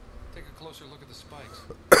 Take a closer look at the spikes.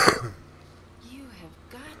 You have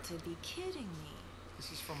got to be kidding me.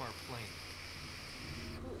 This is from our plane.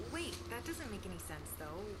 Wait, that doesn't make any sense,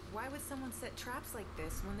 though. Why would someone set traps like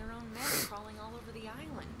this when their own men are crawling all over the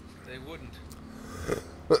island? They wouldn't.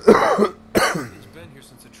 It's been here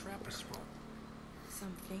since the trap was sprung.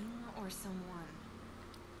 Something or someone.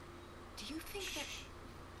 Do you think that...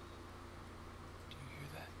 Do you hear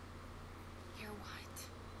that? Hear what?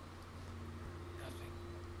 Nothing.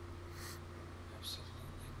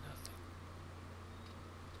 Absolutely nothing.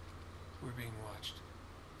 We're being watched.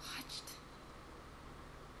 Watched?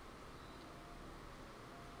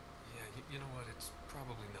 Yeah, you know what? It's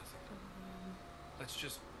probably nothing. Let's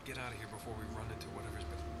just get out of here before we run into whatever's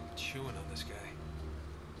been chewing on this guy.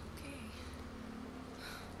 Okay.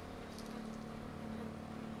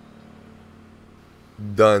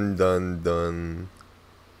 Done, done, done.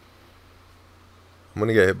 I'm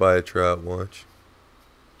gonna get hit by a trap, watch.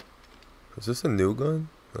 Is this a new gun?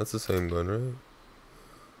 That's the same gun, right?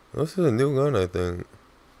 This is a new gun, I think.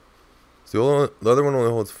 The other one only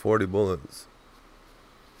holds 40 bullets.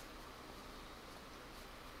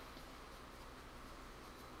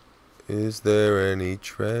 Is there any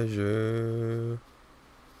treasure?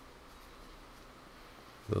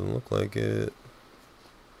 Doesn't look like it.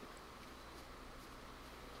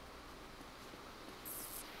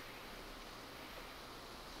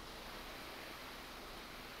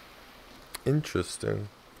 Interesting.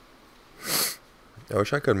 I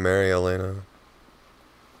wish I could marry Elena.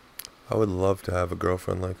 I would love to have a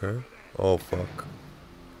girlfriend like her. Oh fuck.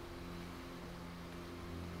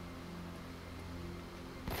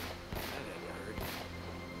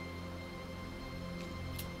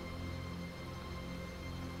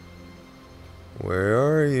 Where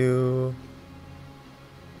are you?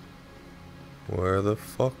 Where the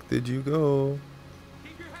fuck did you go?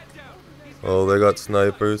 Oh, they got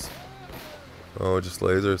snipers. Oh, just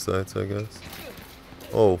laser sights, I guess.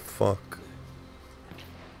 Oh, fuck.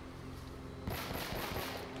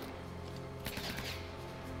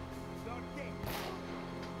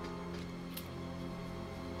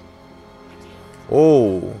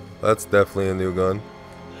 Oh, that's definitely a new gun.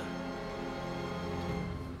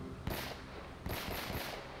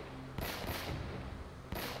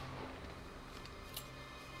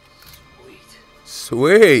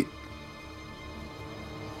 Sweet.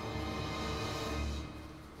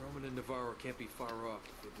 Roman and Navarro can't be far off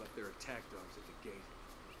if they've left their attack dogs at the gate.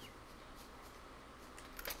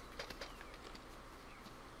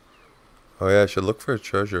 Oh yeah, I should look for a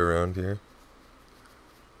treasure around here.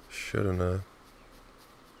 Shouldn't I?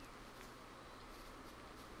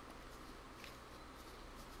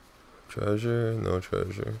 Treasure? No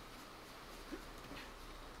treasure.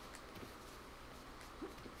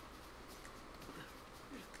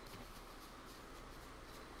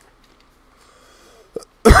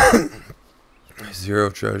 Zero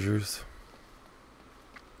treasures.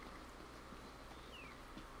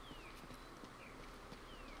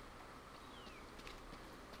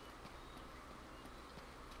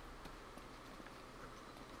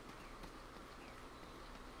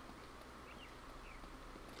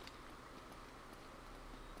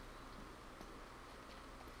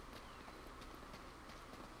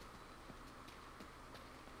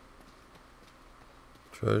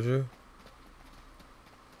 Treasure?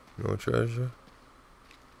 No treasure?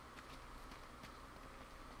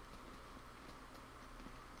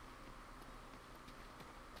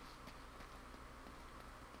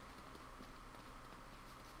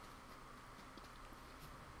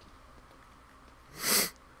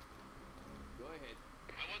 Go ahead.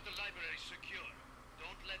 I want the library secure.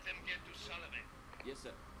 Don't let them get to Sullivan. Yes,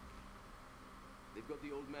 sir. They've got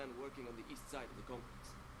the old man working on the east side of the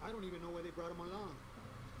complex. I don't even know why they brought him along.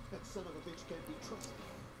 That son of a bitch can't be trusted.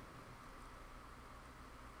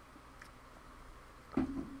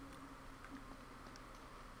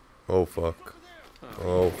 Oh fuck.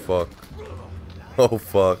 Oh fuck. Oh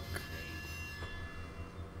fuck.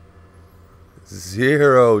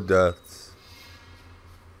 Zero deaths.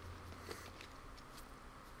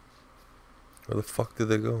 Where the fuck did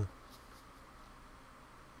they go?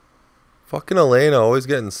 Fucking Elena always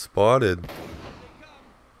getting spotted.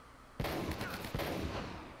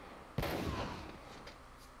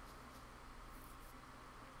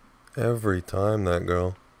 Every time, that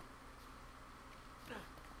girl.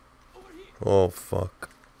 Oh fuck.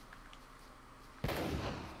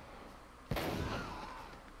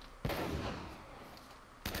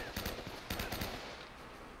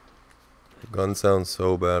 The gun sounds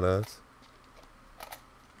so badass.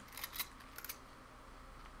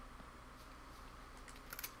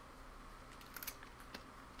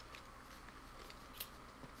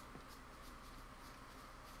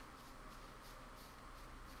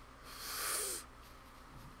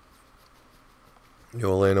 Yo,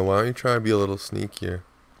 Elena, why don't you try to be a little sneakier?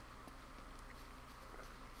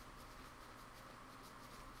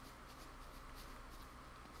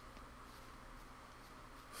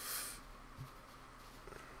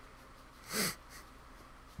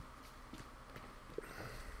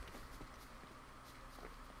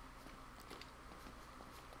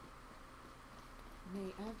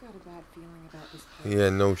 Nate, I've got a bad feeling about this place. Yeah,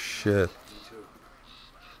 no shit. Me too.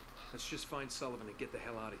 Let's just find Sullivan and get the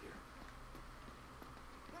hell out of here.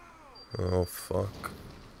 Oh fuck.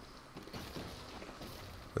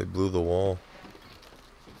 They blew the wall.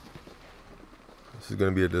 This is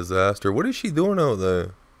gonna be a disaster. What is she doing out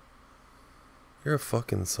there? You're a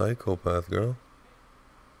fucking psychopath, girl.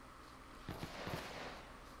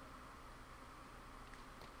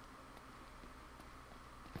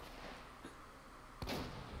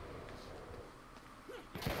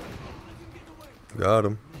 Got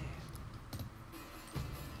him.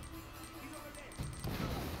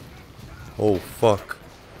 Oh fuck.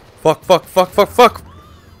 Fuck, fuck, fuck, fuck, fuck!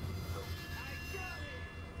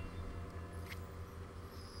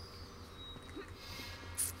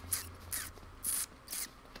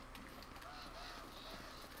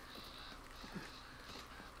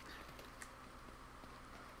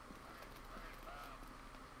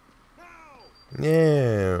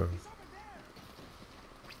 Yeah.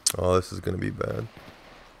 Oh, this is gonna be bad.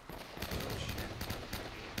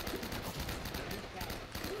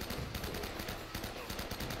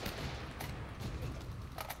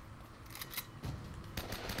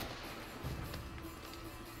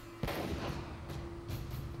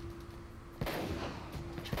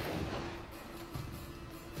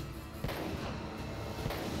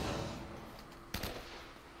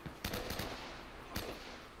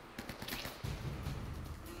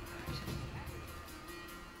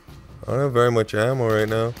 I don't have very much ammo right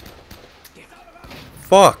now.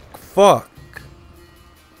 Fuck! Fuck!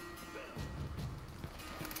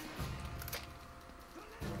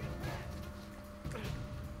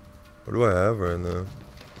 What do I have right now?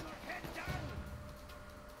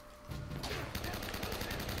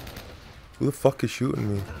 Who the fuck is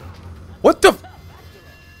shooting me? What the f—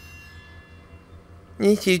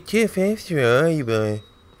 You shoot too fast, are you, boy?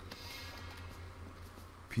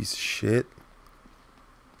 Piece of shit.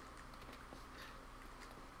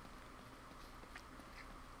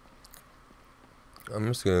 I'm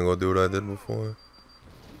just gonna go do what I did before.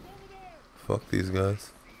 Fuck these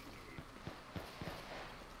guys.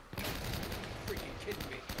 Freaking kidding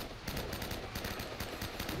me.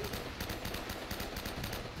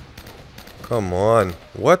 Come on.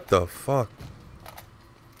 What the fuck?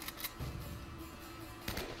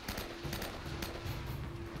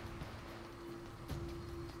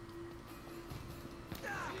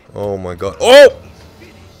 Oh my god. Oh!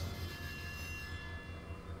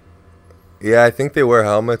 Yeah, I think they wear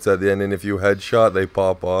helmets at the end, and if you headshot, they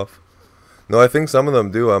pop off. No, I think some of them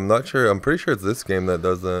do. I'm not sure. I'm pretty sure it's this game that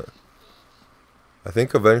does that. I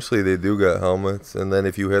think eventually they do get helmets, and then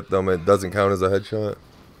if you hit them, it doesn't count as a headshot.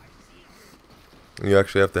 You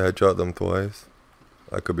actually have to headshot them twice.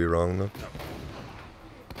 I could be wrong, though.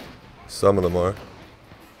 Some of them are.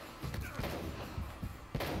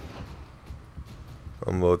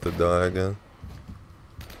 I'm about to die again.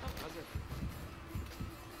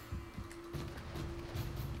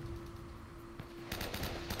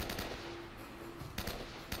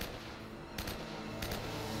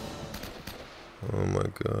 Oh my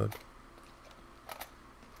god.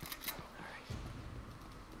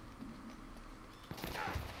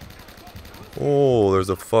 Oh, there's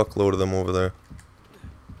a fuckload of them over there.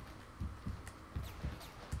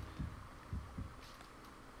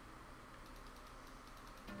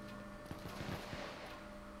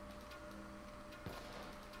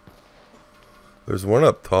 There's one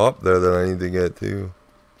up top there that I need to get to.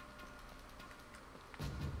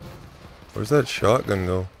 Where's that shotgun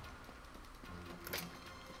go?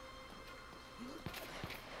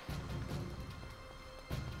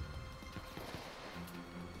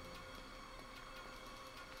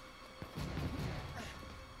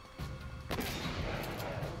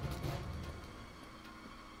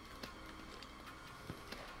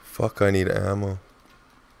 Fuck, I need ammo.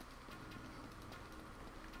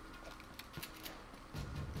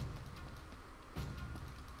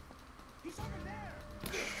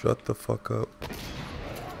 Shut the fuck up.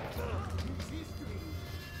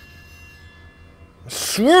 I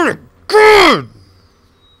swear to God!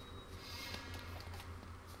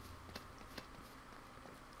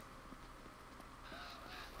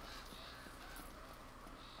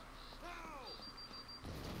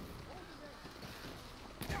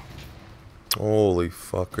 Holy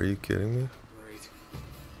fuck, are you kidding me? Great.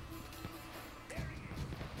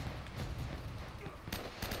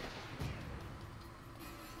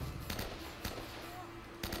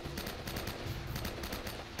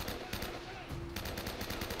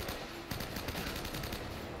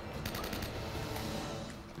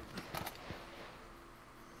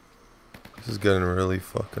 This is getting really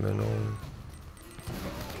fucking annoying.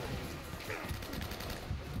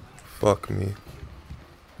 Fuck me.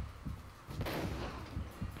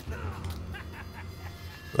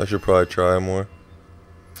 I should probably try more.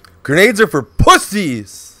 Grenades are for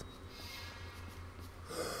pussies!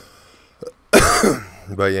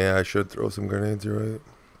 But yeah, I should throw some grenades, you're right.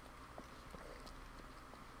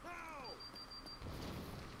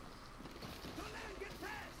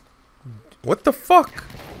 What the fuck?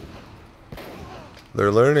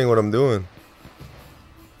 They're learning what I'm doing.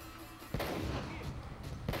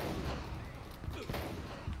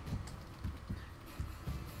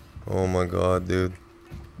 Oh my god, dude.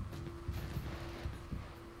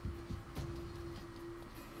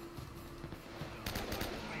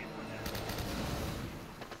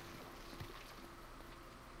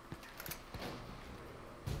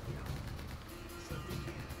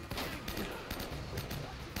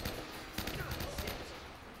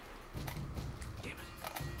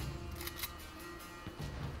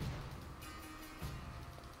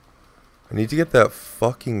 I need to get that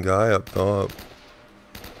fucking guy up top.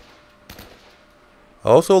 I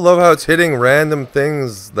also love how it's hitting random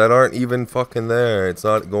things that aren't even fucking there. It's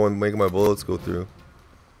not going making my bullets go through.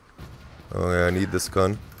 Oh yeah, I need this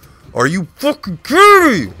gun. Are you fucking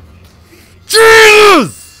kidding me?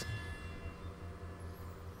 Jesus!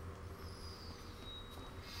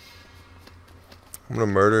 I'm gonna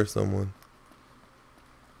murder someone.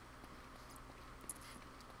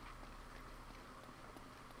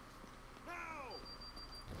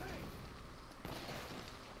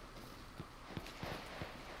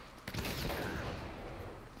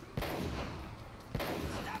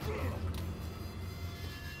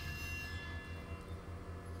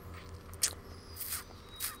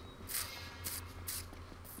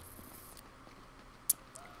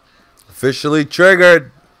 Officially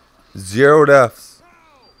triggered. 0 deaths.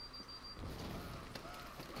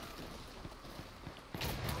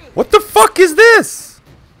 What the fuck is this?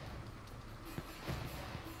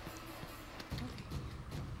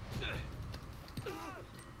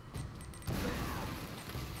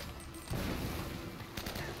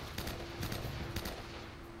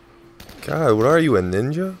 God, what are you, a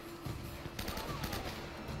ninja?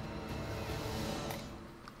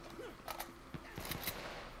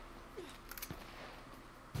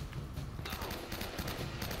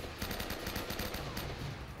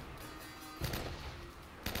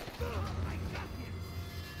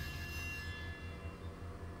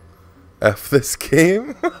 F this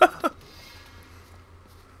game?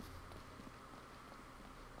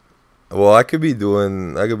 Well, I could be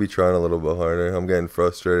trying a little bit harder. I'm getting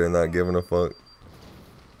frustrated and not giving a fuck.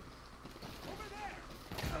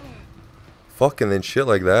 Fucking then shit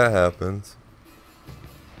like that happens.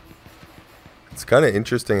 It's kind of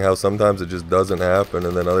interesting how sometimes it just doesn't happen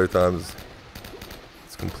and then other times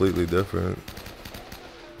it's completely different.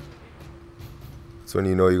 That's when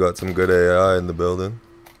you know you got some good AI in the building.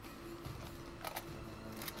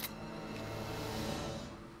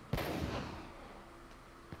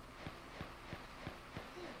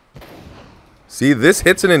 See, this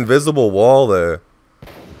hits an invisible wall there.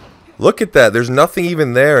 Look at that. There's nothing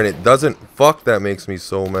even there and it doesn't... Fuck, that makes me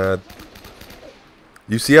so mad.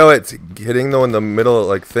 You see how it's hitting though in the middle of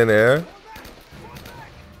like thin air?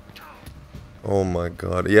 Oh my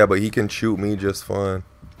god. Yeah, but he can shoot me just fine.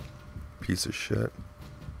 Piece of shit.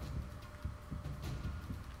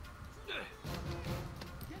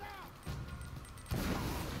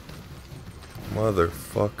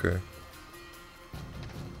 Motherfucker.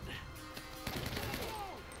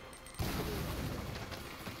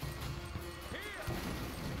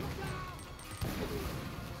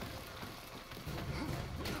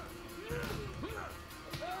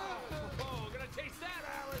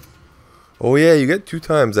 Oh yeah, you get 2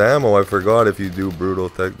 times ammo. I forgot if you do brutal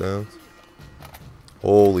takedowns.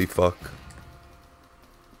 Holy fuck.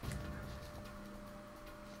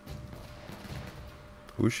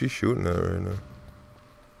 Who's she shooting at right now?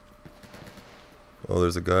 Oh,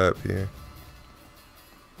 there's a guy up here.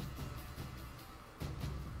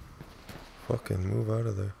 Fucking move out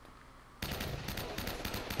of there.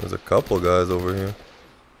 There's a couple guys over here.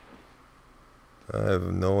 I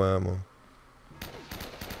have no ammo.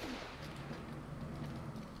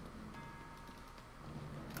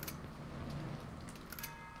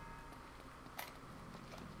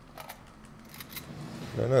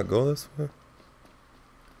 Can I not go this way?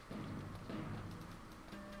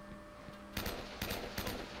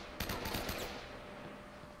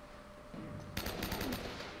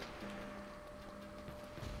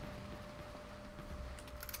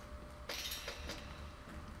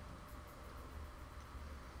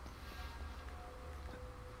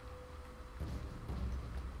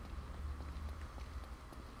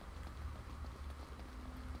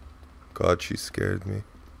 God, she scared me.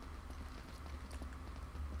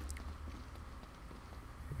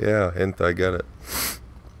 Yeah, hint, I get it.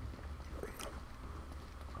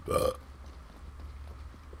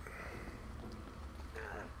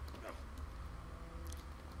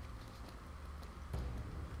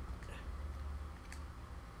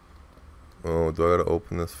 Oh, do I gotta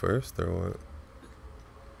open this first or what?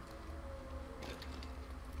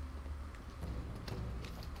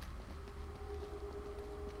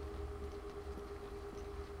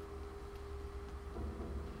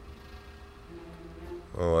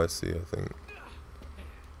 Oh, I see, I think.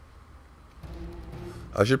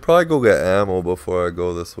 I should probably go get ammo before I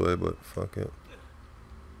go this way, but fuck it.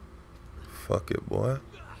 Fuck it, boy.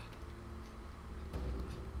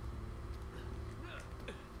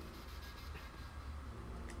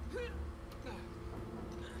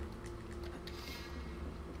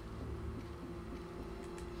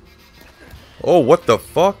 Oh, what the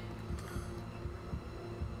fuck?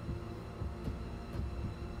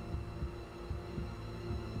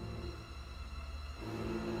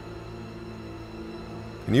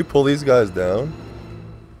 Can you pull these guys down?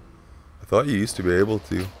 I thought you used to be able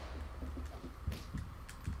to.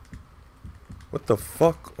 What the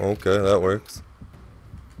fuck? Okay, that works.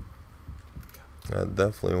 That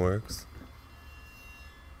definitely works.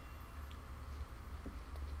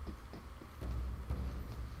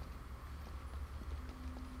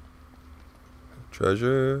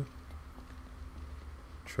 Treasure.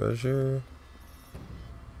 Treasure.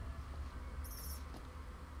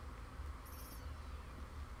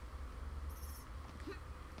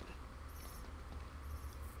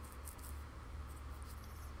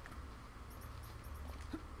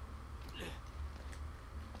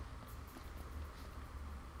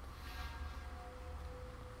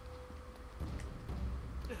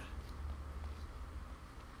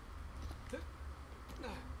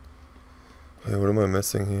 Hey, what am I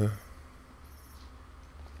missing here?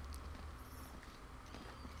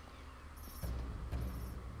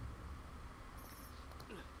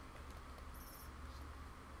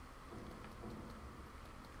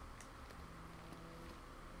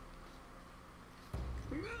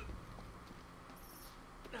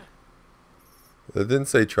 It didn't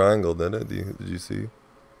say triangle, did it? Did you see?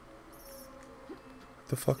 What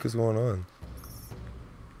the fuck is going on?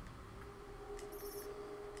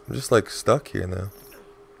 I'm just like stuck here now.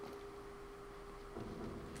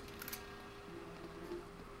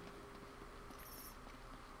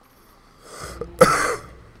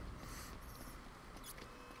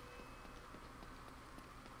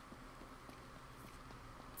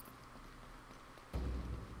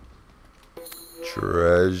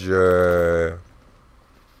 Treasure.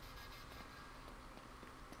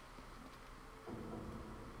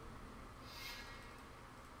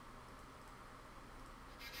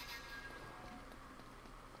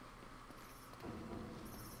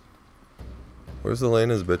 Where's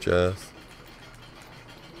Elena's bitch ass?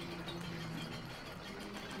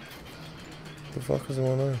 What the fuck is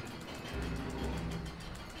going on?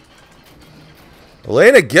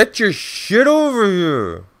 Elena, get your shit over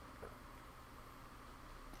here!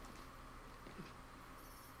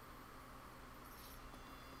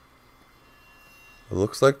 It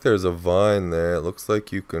looks like there's a vine there. It looks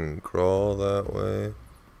like you can crawl that way.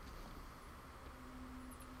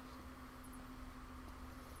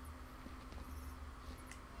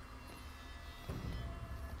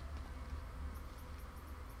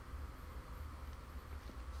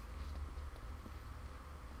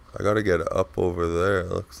 I gotta get up over there,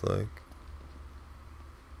 it looks like.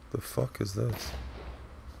 The fuck is this?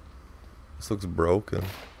 This looks broken.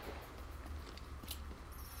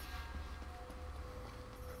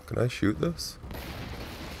 Can I shoot this?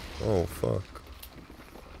 Oh, fuck.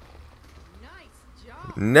 Nice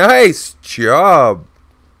job. Nice job!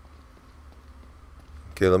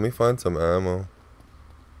 Okay, let me find some ammo.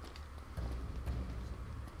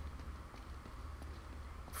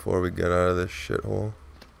 Before we get out of this shithole.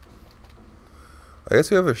 I guess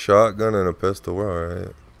we have a shotgun and a pistol, we're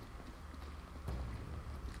alright.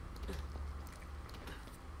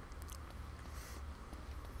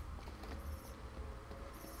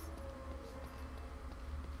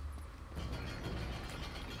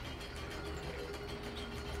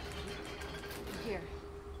 Here,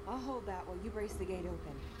 I'll hold that while you brace the gate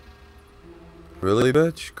open. Really,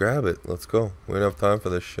 bitch? Grab it. Let's go. We don't have time for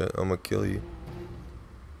this shit. I'm gonna kill you.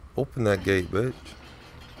 Open that gate, bitch.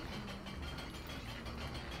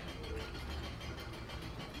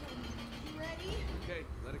 You ready? Okay,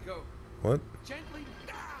 let it go. What? Gently.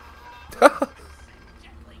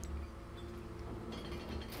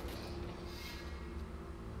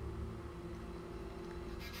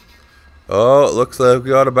 Oh, it looks like we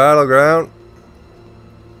got a battleground.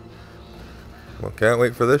 Well, can't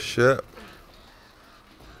wait for this shit.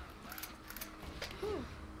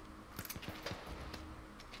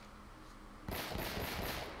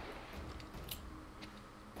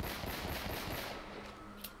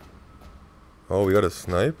 Oh, we got a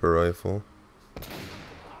sniper rifle.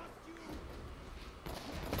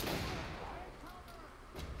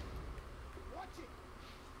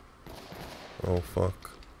 Oh,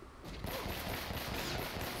 fuck.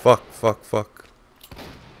 Fuck, fuck, fuck.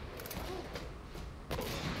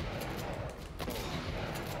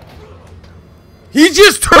 He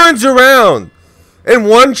just turns around and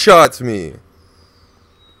one-shots me.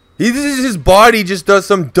 His body just does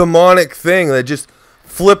some demonic thing that just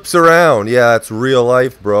flips around. Yeah, that's real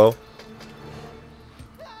life, bro.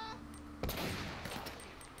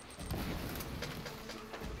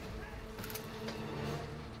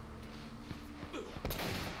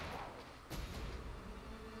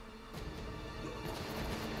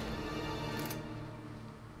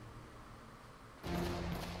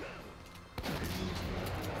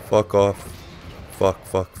 Fuck off. Fuck,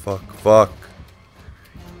 fuck, fuck, fuck.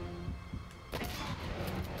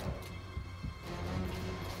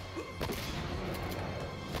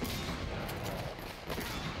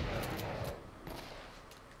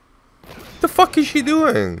 What the fuck is she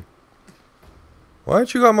doing? Why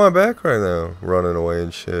aren't you got my back right now? Running away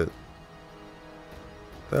and shit.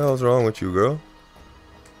 What the hell's wrong with you, girl?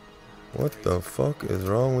 What the fuck is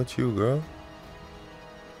wrong with you, girl?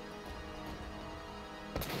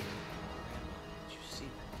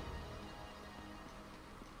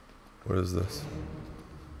 What is this?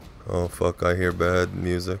 Oh fuck, I hear bad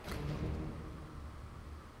music.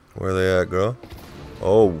 Where they at, girl?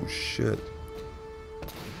 Oh shit.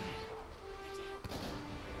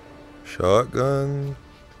 Shotgun.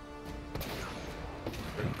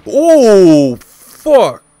 Oh,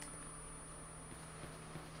 fuck.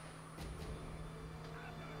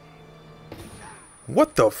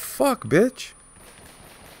 What the fuck, bitch?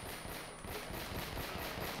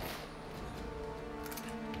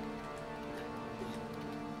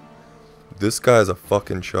 This guy's a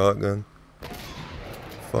fucking shotgun.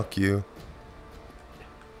 Fuck you.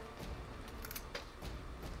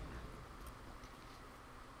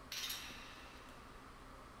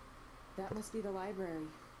 That must be the library.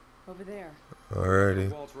 Over there. Alrighty.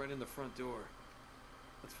 The vault's right in the front door.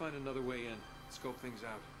 Let's find another way in. Scope things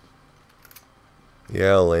out.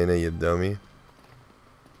 Yeah, Elena, you dummy.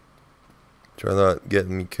 Try not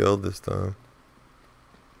getting me killed this time.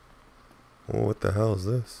 Oh, what the hell is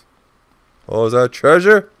this? Oh, is that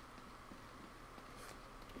treasure?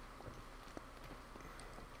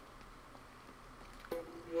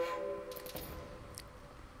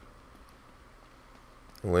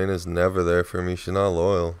 Elena's never there for me. She's not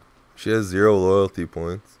loyal. She has 0 loyalty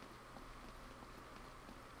points.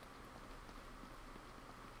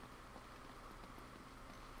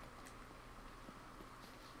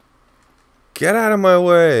 Get out of my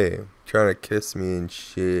way. Trying to kiss me and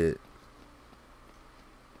shit.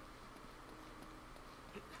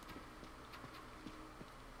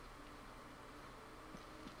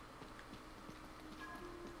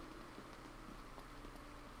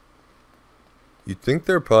 You'd think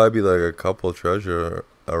there'd probably be like a couple treasure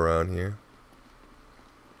around here.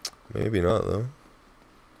 Maybe not though.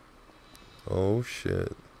 Oh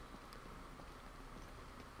shit.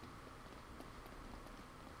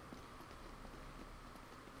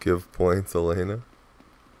 Give points, Elena.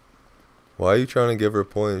 Why are you trying to give her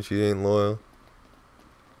points? She ain't loyal.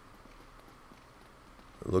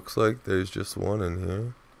 It looks like there's just one in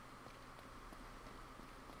here.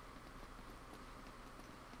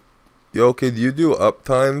 Yo, could you do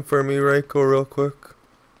uptime for me, Reiko, real quick?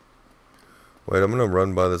 Wait, I'm gonna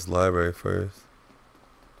run by this library first.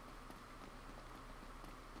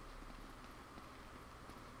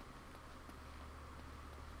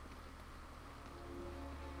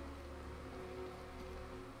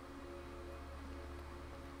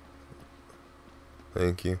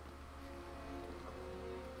 Thank you.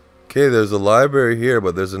 Okay, there's a library here,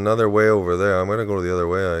 but there's another way over there. I'm gonna go the other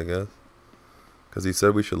way, I guess. Because he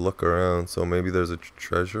said we should look around, so maybe there's a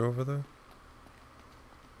treasure over there?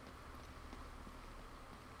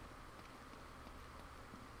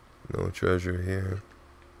 No treasure here.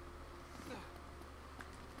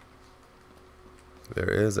 There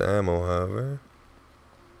is ammo, however.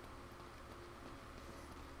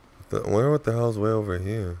 I wonder what the hell's way over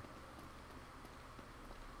here.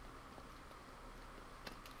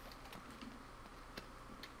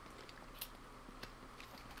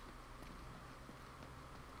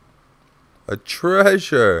 A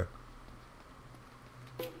treasure!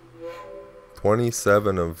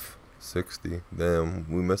 27 of 60. Damn,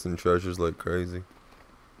 we missing treasures like crazy.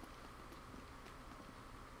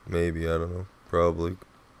 Maybe, I don't know. Probably.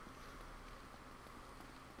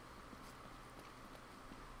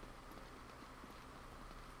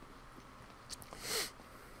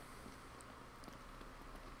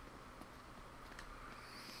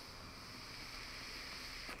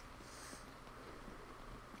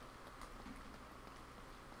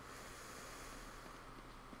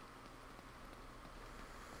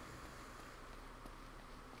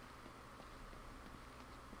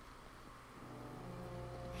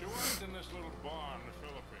 She worked in this little bar in the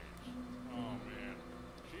Philippines. Oh, man.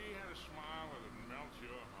 She had a smile that would melt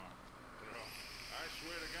your heart. Girl, I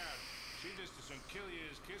swear to God, she'd just as soon kill you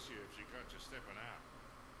as kiss you if she caught you stepping out.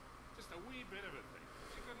 Just a wee bit of a thing.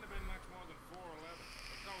 She couldn't have been much more than 4'11".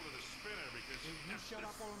 They called her the spinner because she... Will you shut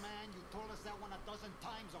up, old man? You told us that one a dozen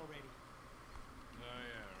times already. Oh,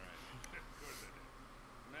 yeah, right. Of course I did.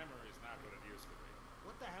 Memory's not what it used to be.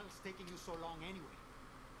 What the hell's taking you so long anyway?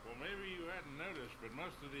 Well, maybe you hadn't noticed, but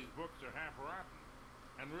most of these books are half rotten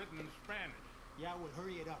and written in Spanish. Yeah, well,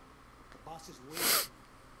 hurry it up. The boss is waiting.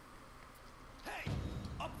 Hey!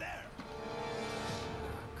 Up there!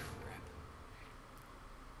 Crap.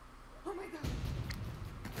 Oh my god!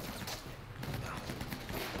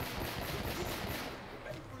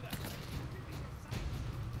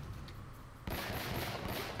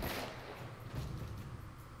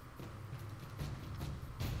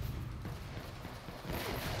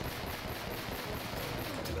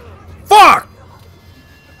 Fuck!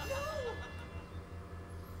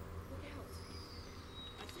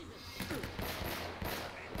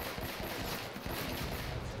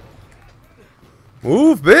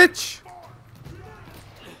 Move, bitch!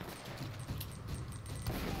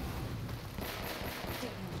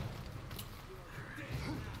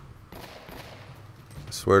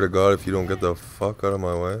 swear to God, if you don't get the fuck out of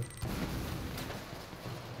my way.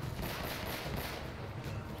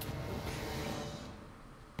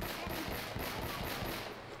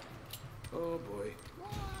 Oh boy.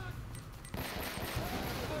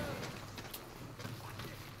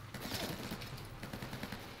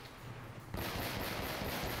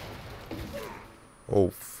 Oh,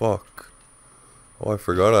 fuck. Oh, I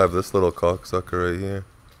forgot I have this little cocksucker right here.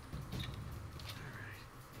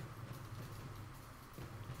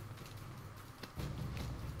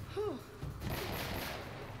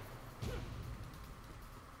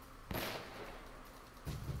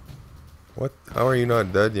 What? How are you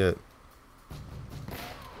not dead yet?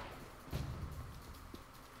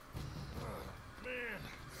 Man,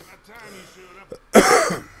 it's about time you showed up.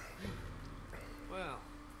 Well,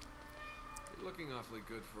 you're looking awfully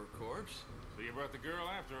good for a corpse. So you brought the girl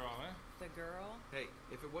after all, eh? The girl? Hey,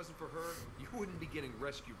 if it wasn't for her, you wouldn't be getting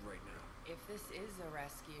rescued right now. If this is a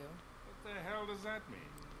rescue. What the hell does that mean?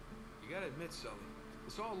 You gotta admit, Sully,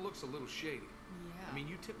 this all looks a little shady. Yeah. I mean,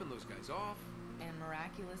 you tipping those guys off? And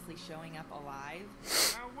miraculously showing up alive?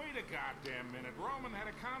 Now wait a goddamn minute. Roman had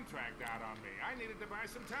a contract out on me. I needed to buy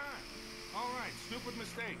some time. All right, stupid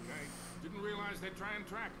mistake. I didn't realize they'd try and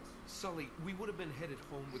track us. Sully, we would have been headed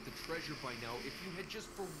home with the treasure by now if you had just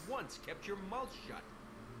for once kept your mouth shut.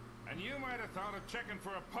 And you might have thought of checking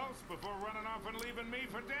for a pulse before running off and leaving me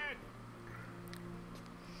for dead.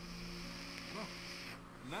 Look,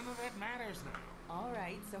 none of that matters now. All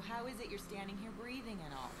right, so how is it you're standing here breathing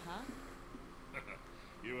and all, huh?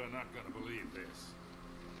 You are not gonna believe this.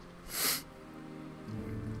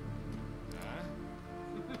 Huh?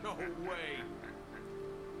 No way!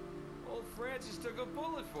 Old Francis took a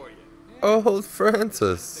bullet for you. Old This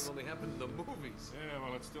Francis. thing only happened in the movies. Yeah,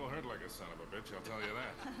 well, it still hurt like a son of a bitch, I'll tell you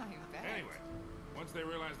that. I bet. Anyway, once they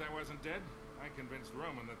realized I wasn't dead, I convinced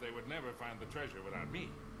Roman that they would never find the treasure without me.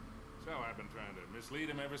 So I've been trying to mislead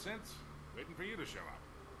him ever since, waiting for you to show up.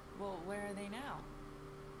 Well, where are they now?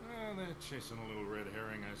 Well, they're chasing a little red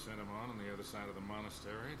herring I sent them on the other side of the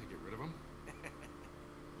monastery to get rid of him.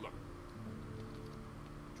 Look,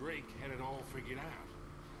 Drake had it all figured out.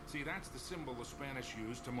 See, that's the symbol the Spanish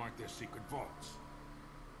used to mark their secret vaults.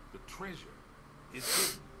 The treasure is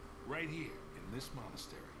hidden right here in this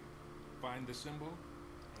monastery. Find the symbol,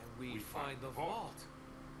 And we find the vault.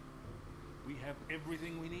 We have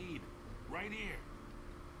everything we need right here.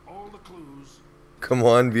 All the clues. Come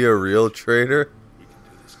on, be a real traitor. We can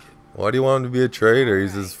do this, kid. Why do you want him to be a traitor?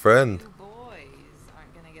 He's his friend. You boys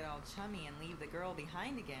aren't gonna get all chummy and leave the girl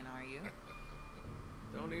behind again, are you?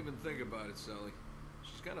 Don't even think about it, Sully.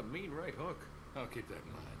 She's got a mean right hook. I'll keep that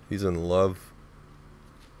in mind. He's in love.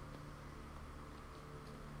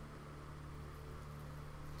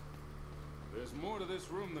 There's more to this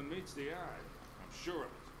room than meets the eye. I'm sure of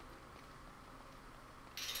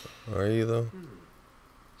it. Are you though?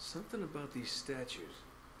 Something about these statues.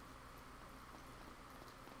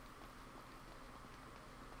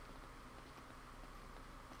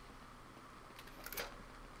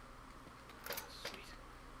 Sweet.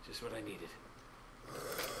 Just what I needed.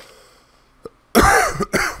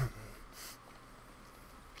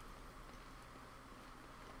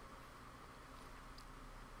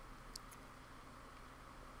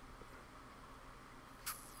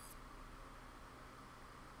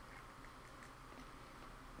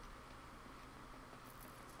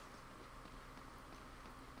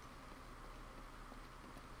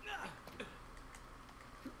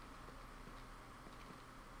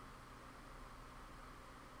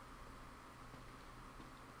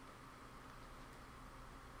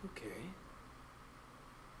 Okay.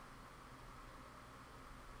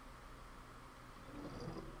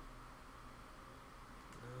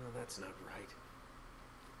 No, that's not right.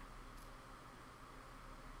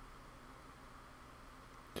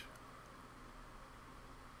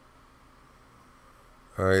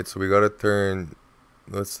 Alright, so we gotta turn.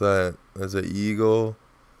 What's that? There's an eagle.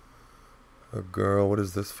 A girl. What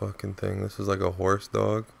is this fucking thing? This is like a horse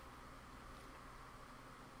dog.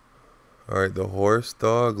 Alright, the horse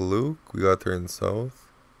dog, Luke. We gotta turn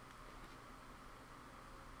south.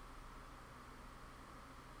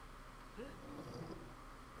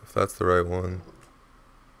 If that's the right one.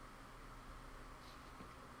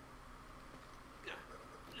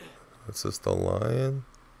 That's just the lion.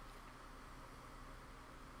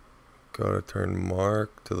 Gotta turn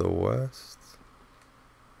Mark to the west.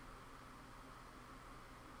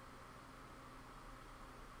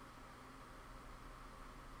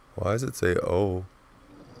 Why does it say O?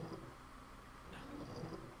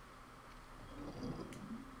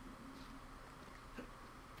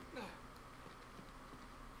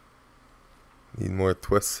 Need more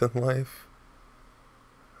twists in life?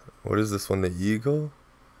 What is this one? The Eagle?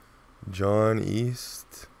 John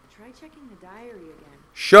East. Try checking the diary again.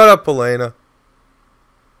 Shut up, Elena.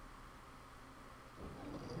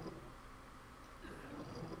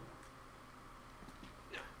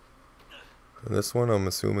 And this one I'm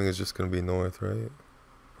assuming is just gonna be north, right?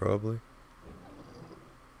 Probably.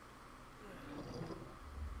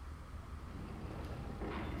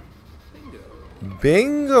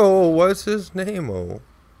 Bingo! What's his name-o?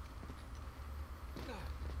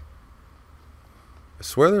 I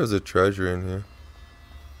swear there was a treasure in here.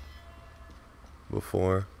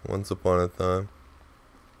 Before. Once upon a time.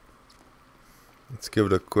 Let's give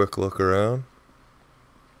it a quick look around.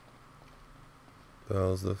 What the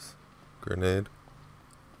hell is this? Grenade.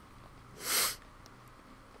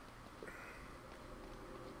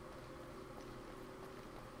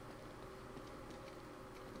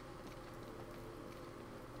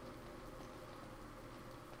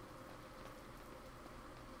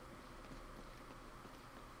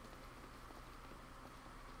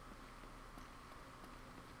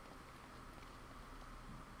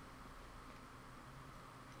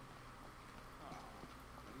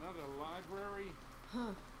 Another library?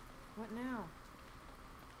 Huh. What now?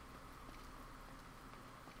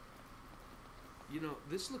 You know,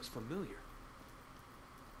 this looks familiar.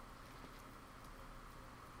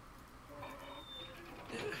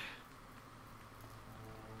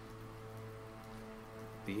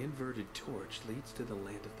 The inverted torch leads to the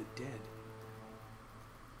land of the dead.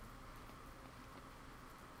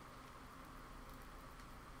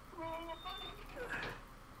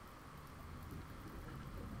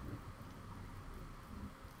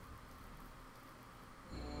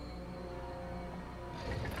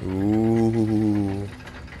 Ooh.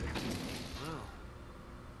 Wow.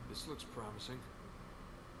 This looks promising.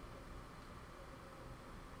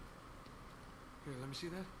 Here, let me see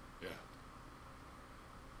that. Yeah.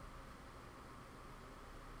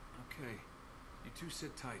 Okay. You two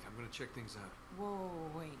sit tight. I'm gonna check things out. Whoa,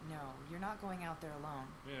 wait, no. You're not going out there alone.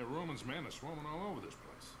 Yeah, Roman's men are swarming all over this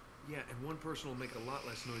place. Yeah, and one person will make a lot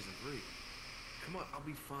less noise than three. Come on, I'll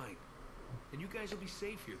be fine. And you guys will be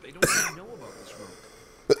safe here. They don't even know about this room.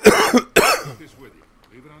 Take this with you.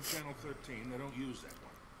 Leave it on channel 13. They don't use that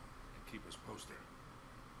one. And keep us posted.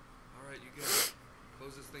 All right, you guys.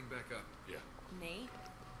 Close this thing back up. Yeah. Nate?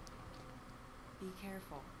 Be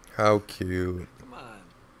careful. How cute. Come on.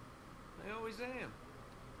 I always am.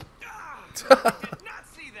 Ah! I did not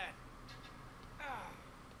see that. Ah!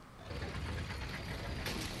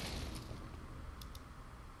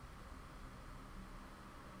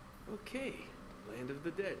 Okay, land of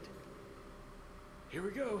the dead. Here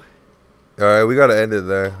we go. Alright, we gotta end it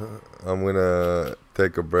there. I'm gonna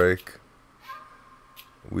take a break.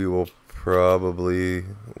 We will probably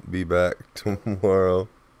be back tomorrow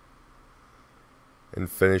and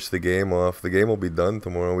finish the game off. The game will be done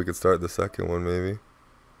tomorrow. We could start the second one maybe.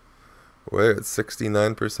 We're at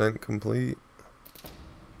 69% complete.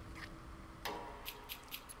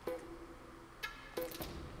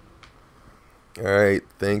 Alright,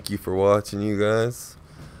 thank you for watching, you guys.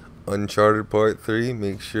 Uncharted Part 3.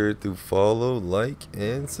 Make sure to follow, like,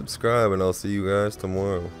 and subscribe, and I'll see you guys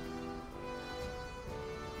tomorrow.